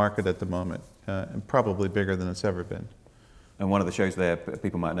big market at the moment, and probably bigger than it's ever been. And one of the shows there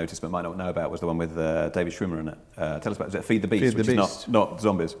people might notice but might not know about was the one with David Schwimmer in it. Tell us about it. Is it Feed the Beast, which is not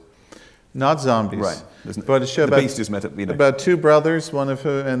zombies? Not zombies, right? But a show the Beast is met up, you know. About two brothers, one of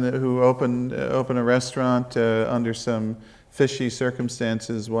who open a restaurant under some fishy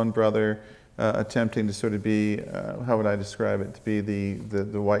circumstances. One brother attempting to sort of be, how would I describe it, to be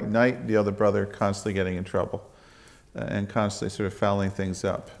the white knight. The other brother constantly getting in trouble and constantly sort of fouling things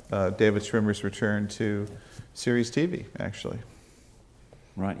up. David Schwimmer's return to series TV, actually.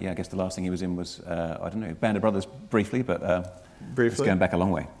 Right, yeah, I guess the last thing he was in was, I don't know, Band of Brothers briefly, but briefly. It's going back a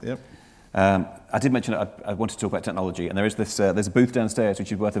long way. Yep. I did mention I wanted to talk about technology, and there is this, there's a booth downstairs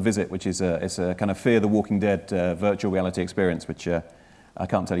which is worth a visit, which is it's a kind of Fear the Walking Dead virtual reality experience, which I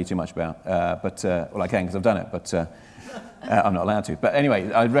can't tell you too much about, well, I can because I've done it, but I'm not allowed to. But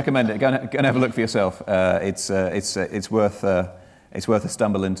anyway, I'd recommend it. Go and have a look for yourself. It's worth a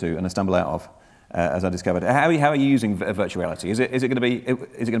stumble into and a stumble out of, as I discovered. How are you using virtual reality? Is it going to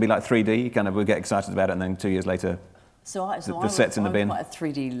be like 3D? Kind of we'll get excited about it, and then 2 years later, the set's in the bin. I'm quite a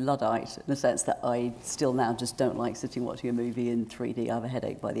 3D Luddite in the sense that I still now just don't like sitting watching a movie in 3D. I have a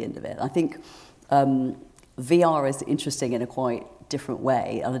headache by the end of it. I think VR is interesting in a quite different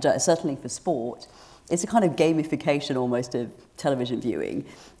way, and certainly for sport, it's a kind of gamification almost of television viewing.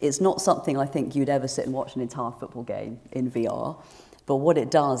 It's not something I think you'd ever sit and watch an entire football game in VR. But what it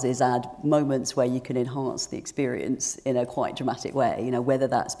does is add moments where you can enhance the experience in a quite dramatic way. You know, whether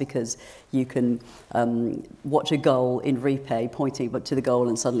that's because you can watch a goal in replay, pointing to the goal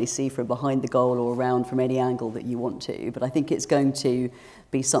and suddenly see from behind the goal or around from any angle that you want to. But I think it's going to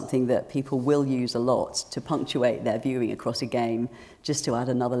be something that people will use a lot to punctuate their viewing across a game, just to add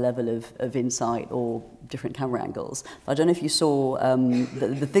another level of insight or different camera angles. I don't know if you saw,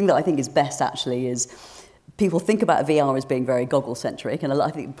 the thing that I think is best actually is, people think about VR as being very goggle-centric, and I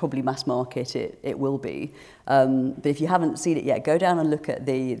think probably mass market it will be. But if you haven't seen it yet, go down and look at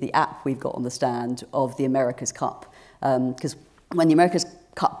the app we've got on the stand of the America's Cup. Because when the America's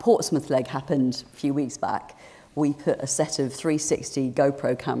Cup Portsmouth leg happened a few weeks back, we put a set of 360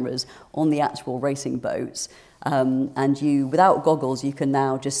 GoPro cameras on the actual racing boats. And you, without goggles, you can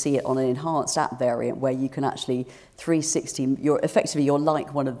now just see it on an enhanced app variant where you can actually 360, you're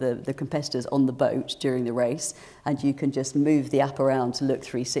like one of the competitors on the boat during the race, and you can just move the app around to look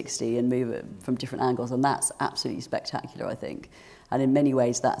 360 and move it from different angles, and that's absolutely spectacular, I think. And in many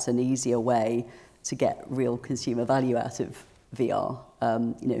ways, that's an easier way to get real consumer value out of VR,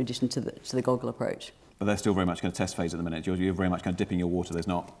 in addition to the goggle approach. But they're still very much kind of test phase at the minute. You're very much kind of dipping your water. There's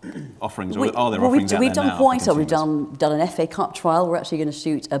not offerings, or are there offerings out there now? We've done quite a. We've done an FA Cup trial. We're actually going to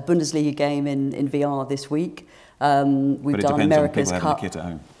shoot a Bundesliga game in VR this week. We've done America's Cup. But it depends on people having a kit at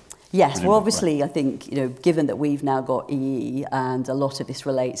home. Yes, well, obviously, I think, given that we've now got EE, and a lot of this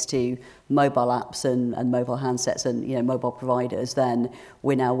relates to mobile apps and mobile handsets and, mobile providers, then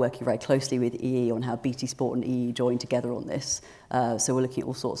we're now working very closely with EE on how BT Sport and EE join together on this. So we're looking at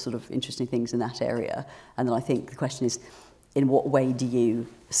all sorts of interesting things in that area. And then I think the question is, in what way do you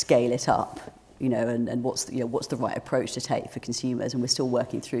scale it up? And what's the right approach to take for consumers? And we're still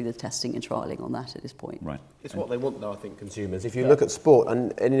working through the testing and trialling on that at this point. Right. It's what they want, though, I think, consumers. If you look at sport,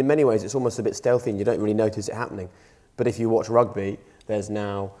 and in many ways it's almost a bit stealthy and you don't really notice it happening. But if you watch rugby, there's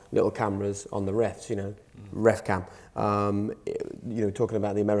now little cameras on the refs, ref cam. Talking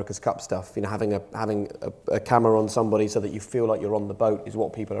about the America's Cup stuff, having a camera on somebody so that you feel like you're on the boat is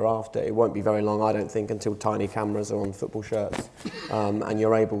what people are after. It won't be very long, I don't think, until tiny cameras are on football shirts, and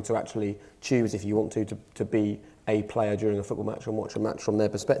you're able to actually choose if you want to be a player during a football match and watch a match from their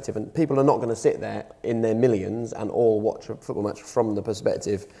perspective. And people are not going to sit there in their millions and all watch a football match from the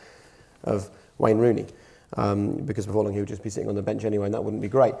perspective of Wayne Rooney, because before long he would just be sitting on the bench anyway, and that wouldn't be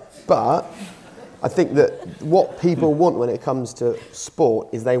great. But I think that what people want when it comes to sport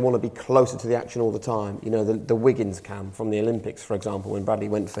is they want to be closer to the action all the time. The Wiggins cam from the Olympics, for example, when Bradley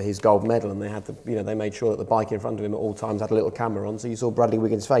went for his gold medal, and they had they made sure that the bike in front of him at all times had a little camera on, so you saw Bradley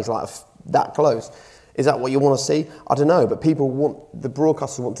Wiggins' face like that close. Is that what you want to see? I don't know, but the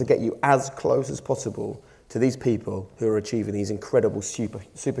broadcasters want to get you as close as possible to these people who are achieving these incredible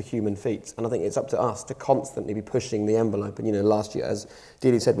superhuman feats. And I think it's up to us to constantly be pushing the envelope. And last year, as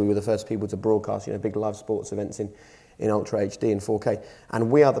Delia said, we were the first people to broadcast big live sports events in Ultra HD and 4K.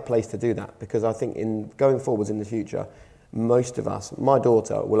 And we are the place to do that, because I think in going forwards in the future, most of us, my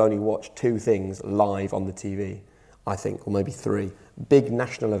daughter will only watch 2 things live on the TV, I think, or maybe 3. Big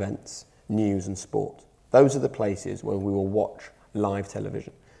national events, news and sport. Those are the places where we will watch live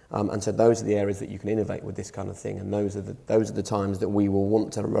television. And so those are the areas that you can innovate with this kind of thing, and those are the times that we will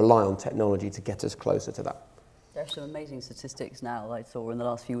want to rely on technology to get us closer to that. There are some amazing statistics now I saw in the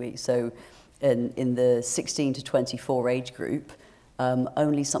last few weeks. So in the 16 to 24 age group,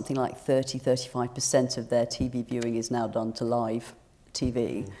 only something like 30-35% of their TV viewing is now done to live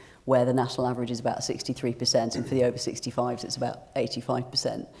TV, where the national average is about 63%, and for the over 65s it's about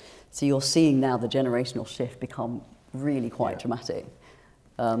 85%. So you're seeing now the generational shift become really quite dramatic.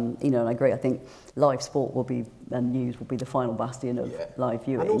 And I agree. I think live sport and news will be the final bastion of live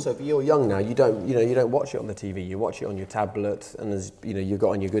viewing. And also, if you're young now, you don't watch it on the TV. You watch it on your tablet, and as you've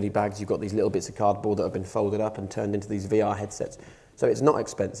got on your goodie bags, you've got these little bits of cardboard that have been folded up and turned into these VR headsets. So it's not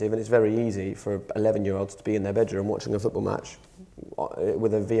expensive, and it's very easy for 11-year-olds to be in their bedroom watching a football match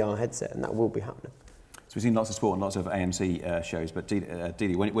with a VR headset, and that will be happening. So we've seen lots of sport and lots of AMC shows, but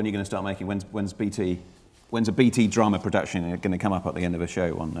Delia, when are you going to start making? When's a BT drama production going to come up at the end of a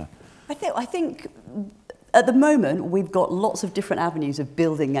show on? I think at the moment we've got lots of different avenues of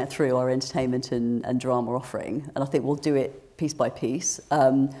building that through our entertainment and drama offering, and I think we'll do it piece by piece.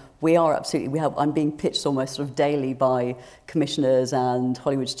 I'm being pitched almost sort of daily by commissioners and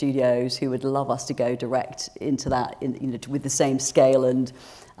Hollywood studios who would love us to go direct into that, with the same scale and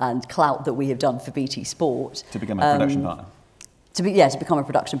clout that we have done for BT Sport. To become a production partner. To become a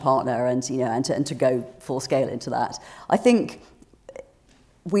production partner and to go full scale into that. I think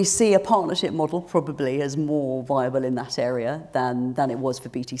we see a partnership model probably as more viable in that area than it was for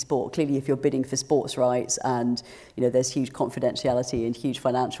BT Sport. Clearly, if you're bidding for sports rights and there's huge confidentiality and huge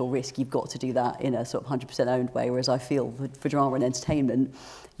financial risk, you've got to do that in a sort of 100% owned way. Whereas I feel for drama and entertainment,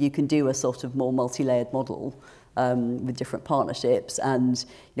 you can do a sort of more multi-layered model with different partnerships, and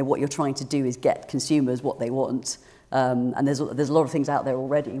what you're trying to do is get consumers what they want. And there's a lot of things out there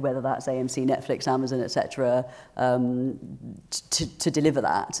already, whether that's AMC, Netflix, Amazon, etc., to deliver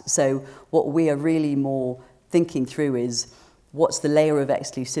that. So what we are really more thinking through is what's the layer of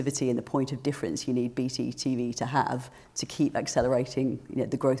exclusivity and the point of difference you need BT TV to have to keep accelerating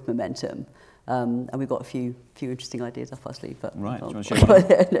the growth momentum. And we've got a few interesting ideas up our sleeve. But right, do you want to share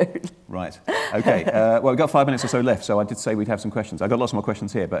one? Right, okay. Well, we've got 5 minutes or so left, so I did say we'd have some questions. I've got lots more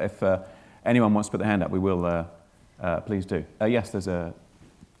questions here, but if anyone wants to put their hand up, we will... please do. Yes, there's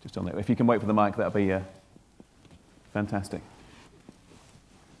just on there. If you can wait for the mic, that'll be fantastic.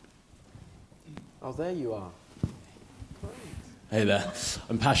 Oh, there you are. Great. Hey there.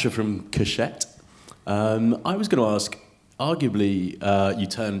 I'm Pasha from Cachette. I was going to ask, arguably,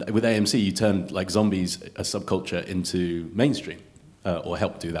 with AMC, you turned like zombies, a subculture, into mainstream. or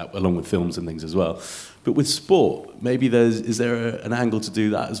help do that, along with films and things as well. But with sport, maybe is there an angle to do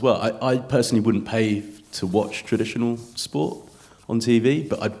that as well? I personally wouldn't pay to watch traditional sport on TV,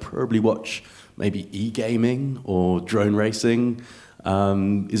 but I'd probably watch maybe e-gaming or drone racing.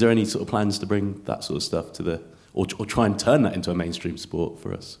 Is there any sort of plans to bring that sort of stuff to or try and turn that into a mainstream sport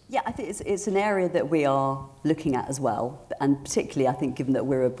for us? Yeah, I think it's an area that we are looking at as well, and particularly I think given that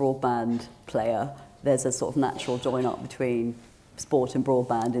we're a broadband player, there's a sort of natural join up between sport and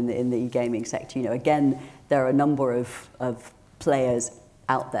broadband in the e-gaming sector. You know, again, there are a number of players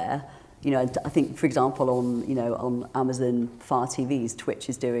out there. You know, I think, for example, on Amazon Fire TVs, Twitch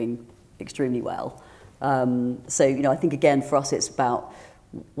is doing extremely well. So, you know, I think again for us it's about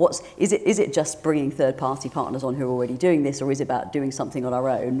is it just bringing third-party partners on who are already doing this, or is it about doing something on our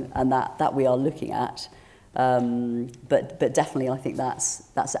own? And that we are looking at. But definitely I think that's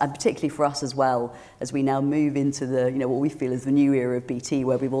and particularly for us as well, as we now move into what we feel is the new era of BT,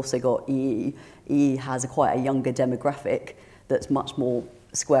 where we've also got EE. EE has quite a younger demographic that's much more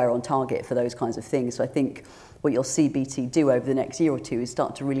square on target for those kinds of things. So I think what you'll see BT do over the next year or two is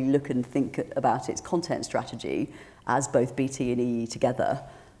start to really look and think about its content strategy as both BT and EE together,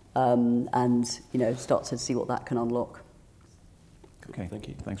 and start to see what that can unlock. Okay, thank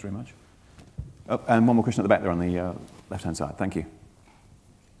you. Thanks very much. Oh, and one more question at the back there on the left-hand side. Thank you.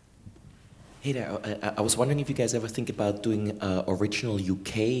 Hey there, I was wondering if you guys ever think about doing original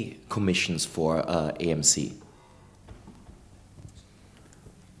UK commissions for AMC?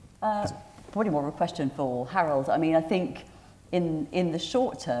 Probably more of a question for Harold. I mean, I think in the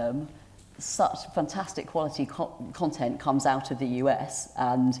short term, such fantastic quality content comes out of the US,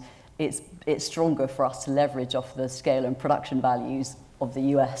 and it's stronger for us to leverage off the scale and production values of the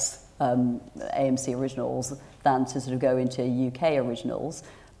US AMC originals than to sort of go into UK originals.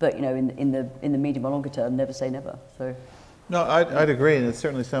 But you know, in the medium or longer term, never say never. So. No, I'd agree, and it's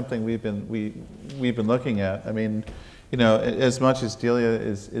certainly something we've been looking at. I mean, you know, as much as Delia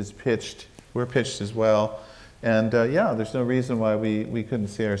is pitched, we're pitched as well. And yeah, there's no reason why we couldn't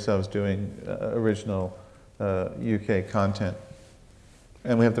see ourselves doing original UK content.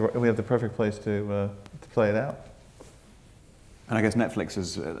 And we have the perfect place to play it out. And I guess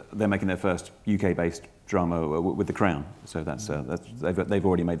Netflix they're making their first UK-based drama with The Crown, so that's they've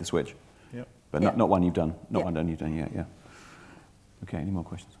already made the switch. Yep. But yep. not one you've done, not yep. one you've done yet. Yeah. Okay. Any more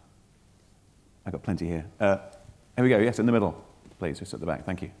questions? I've got plenty here. Here we go. Yes, in the middle, please, just at the back.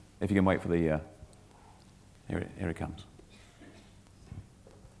 Thank you. If you can wait for the. Here it comes.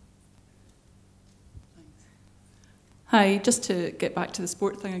 Hi, just to get back to the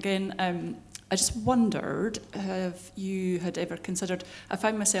sport thing again, I just wondered if you had ever considered, I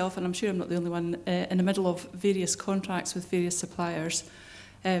found myself, and I'm sure I'm not the only one, in the middle of various contracts with various suppliers,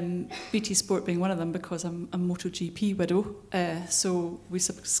 BT Sport being one of them, because I'm a MotoGP widow, so we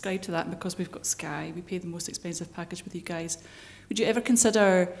subscribe to that, and because we've got Sky, we pay the most expensive package with you guys. Would you ever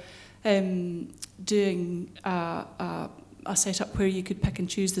consider doing a setup where you could pick and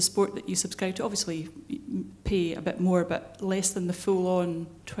choose the sport that you subscribe to? Obviously, you pay a bit more, but less than the full-on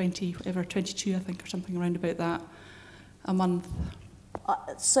 22, I think, or something around about that, a month.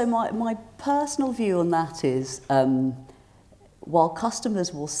 So my personal view on that is, while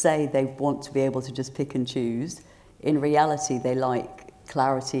customers will say they want to be able to just pick and choose, in reality they like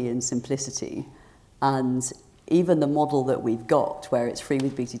clarity and simplicity. And even the model that we've got, where it's free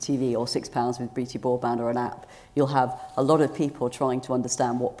with BT TV or £6 with BT Broadband or an app, you'll have a lot of people trying to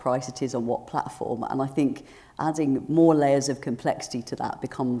understand what price it is on what platform. And I think adding more layers of complexity to that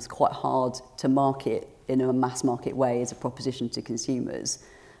becomes quite hard to market in a mass market way as a proposition to consumers.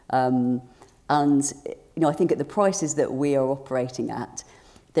 And you know, I think at the prices that we are operating at,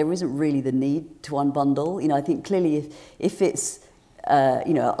 there isn't really the need to unbundle. You know, I think clearly if it's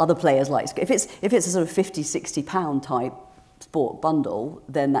you know, other players like, if it's a sort of £50–60 type sport bundle,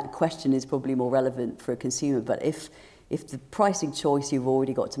 then that question is probably more relevant for a consumer. But if the pricing choice you've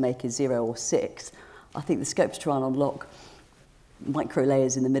already got to make is 0 or 6, I think the scope to try and unlock micro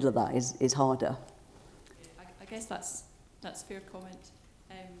layers in the middle of that is harder. I guess that's a fair comment.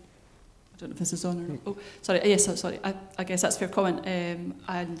 I don't know if this is on or... Oh, sorry. Yes, sorry. I guess that's a fair comment.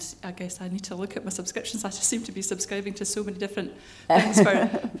 And I guess I need to look at my subscriptions. I just seem to be subscribing to so many different things.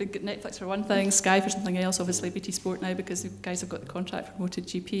 Netflix for one thing, Sky for something else, obviously BT Sport now because you guys have got the contract for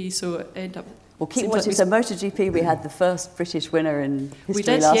MotoGP, so end up... Well, keep watching. So MotoGP, we had the first British winner in history we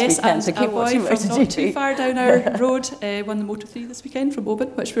did, last yes, weekend. And so keep watching from MotoGP. Not too far down our road won the Moto3 this weekend from Oban,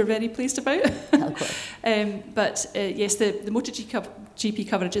 which we're very pleased about. But yes, the MotoGP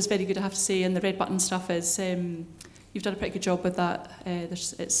coverage is very good, I have to say, and the red button stuff is you've done a pretty good job with that. It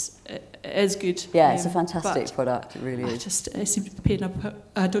is good. Yeah, it's a fantastic product. It really I is. just seem to be paying up.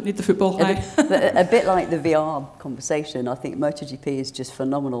 I don't need the football. A bit like the VR conversation, I think MotoGP is just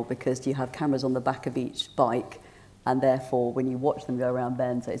phenomenal because you have cameras on the back of each bike, and therefore when you watch them go around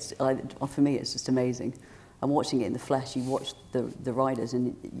bends, for me it's just amazing. And watching it in the flesh, you watch the riders,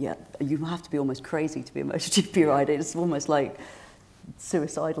 and you have to be almost crazy to be a MotoGP rider. It's almost like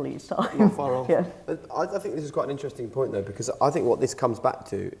suicidal each time. Not far off. Yeah. I think this is quite an interesting point though, because I think what this comes back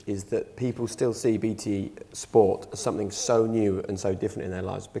to is that people still see BT Sport as something so new and so different in their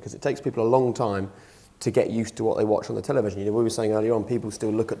lives, because it takes people a long time to get used to what they watch on the television. You know, we were saying earlier on, people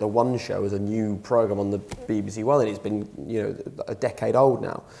still look at the One Show as a new programme on the BBC One, and it's been, you know, a decade old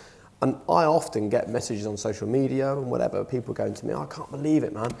now. And I often get messages on social media and whatever, people going to me, I can't believe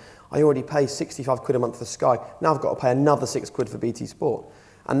it, man. I already pay 65 quid a month for Sky. Now I've got to pay another 6 quid for BT Sport.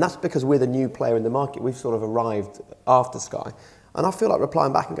 And that's because we're the new player in the market. We've sort of arrived after Sky. And I feel like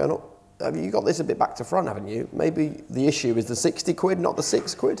replying back and going, oh, have you got this a bit back to front, haven't you? Maybe the issue is the 60 quid, not the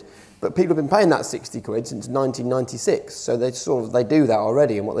 6 quid. But people have been paying that 60 quid since 1996. So they do that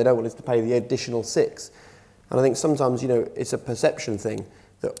already. And what they don't want is to pay the additional 6. And I think sometimes, you know, it's a perception thing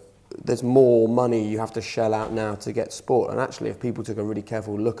that there's more money you have to shell out now to get sport. And actually, if people took a really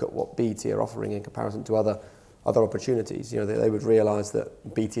careful look at what BT are offering in comparison to other opportunities, you know, they would realise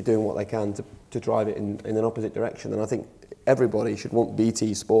that BT are doing what they can to drive it in an opposite direction. And I think everybody should want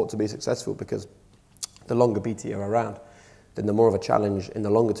BT Sport to be successful, because the longer BT are around, then the more of a challenge in the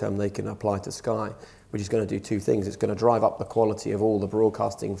longer term they can apply to Sky, which is going to do two things. It's going to drive up the quality of all the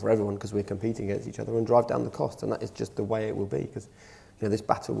broadcasting for everyone, because we're competing against each other, and drive down the cost. And that is just the way it will be, because you know, this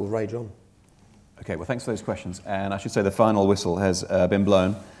battle will rage on. Okay, well, thanks for those questions. And I should say the final whistle has been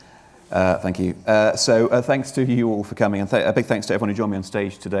blown. Thank you. So thanks to you all for coming, and a big thanks to everyone who joined me on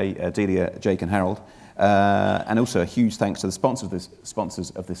stage today, Delia, Jake and Harold. And also a huge thanks to the sponsors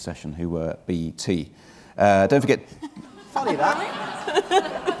of this session, who were BT. Don't forget... Funny that.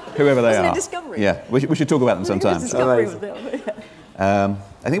 Whoever they Wasn't are. it Discovery? Yeah, we should talk about them sometime. Discovery was it? I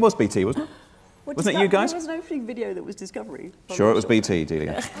think it was BT, wasn't it? Well, wasn't it you guys? There was an opening video that was Discovery. Sure, it was BT,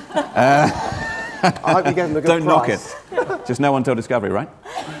 Delia. I hope you gave them a good Don't knock price. it. Just no one till Discovery, right?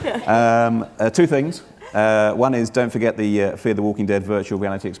 Two things. One is, don't forget the Fear the Walking Dead virtual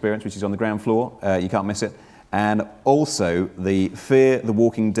reality experience, which is on the ground floor. You can't miss it. And also, the Fear the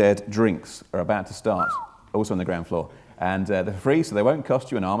Walking Dead drinks are about to start, also on the ground floor. And they're free, so they won't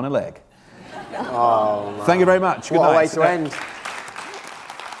cost you an arm and a leg. Oh, Thank you very much. Good what night. a way to end.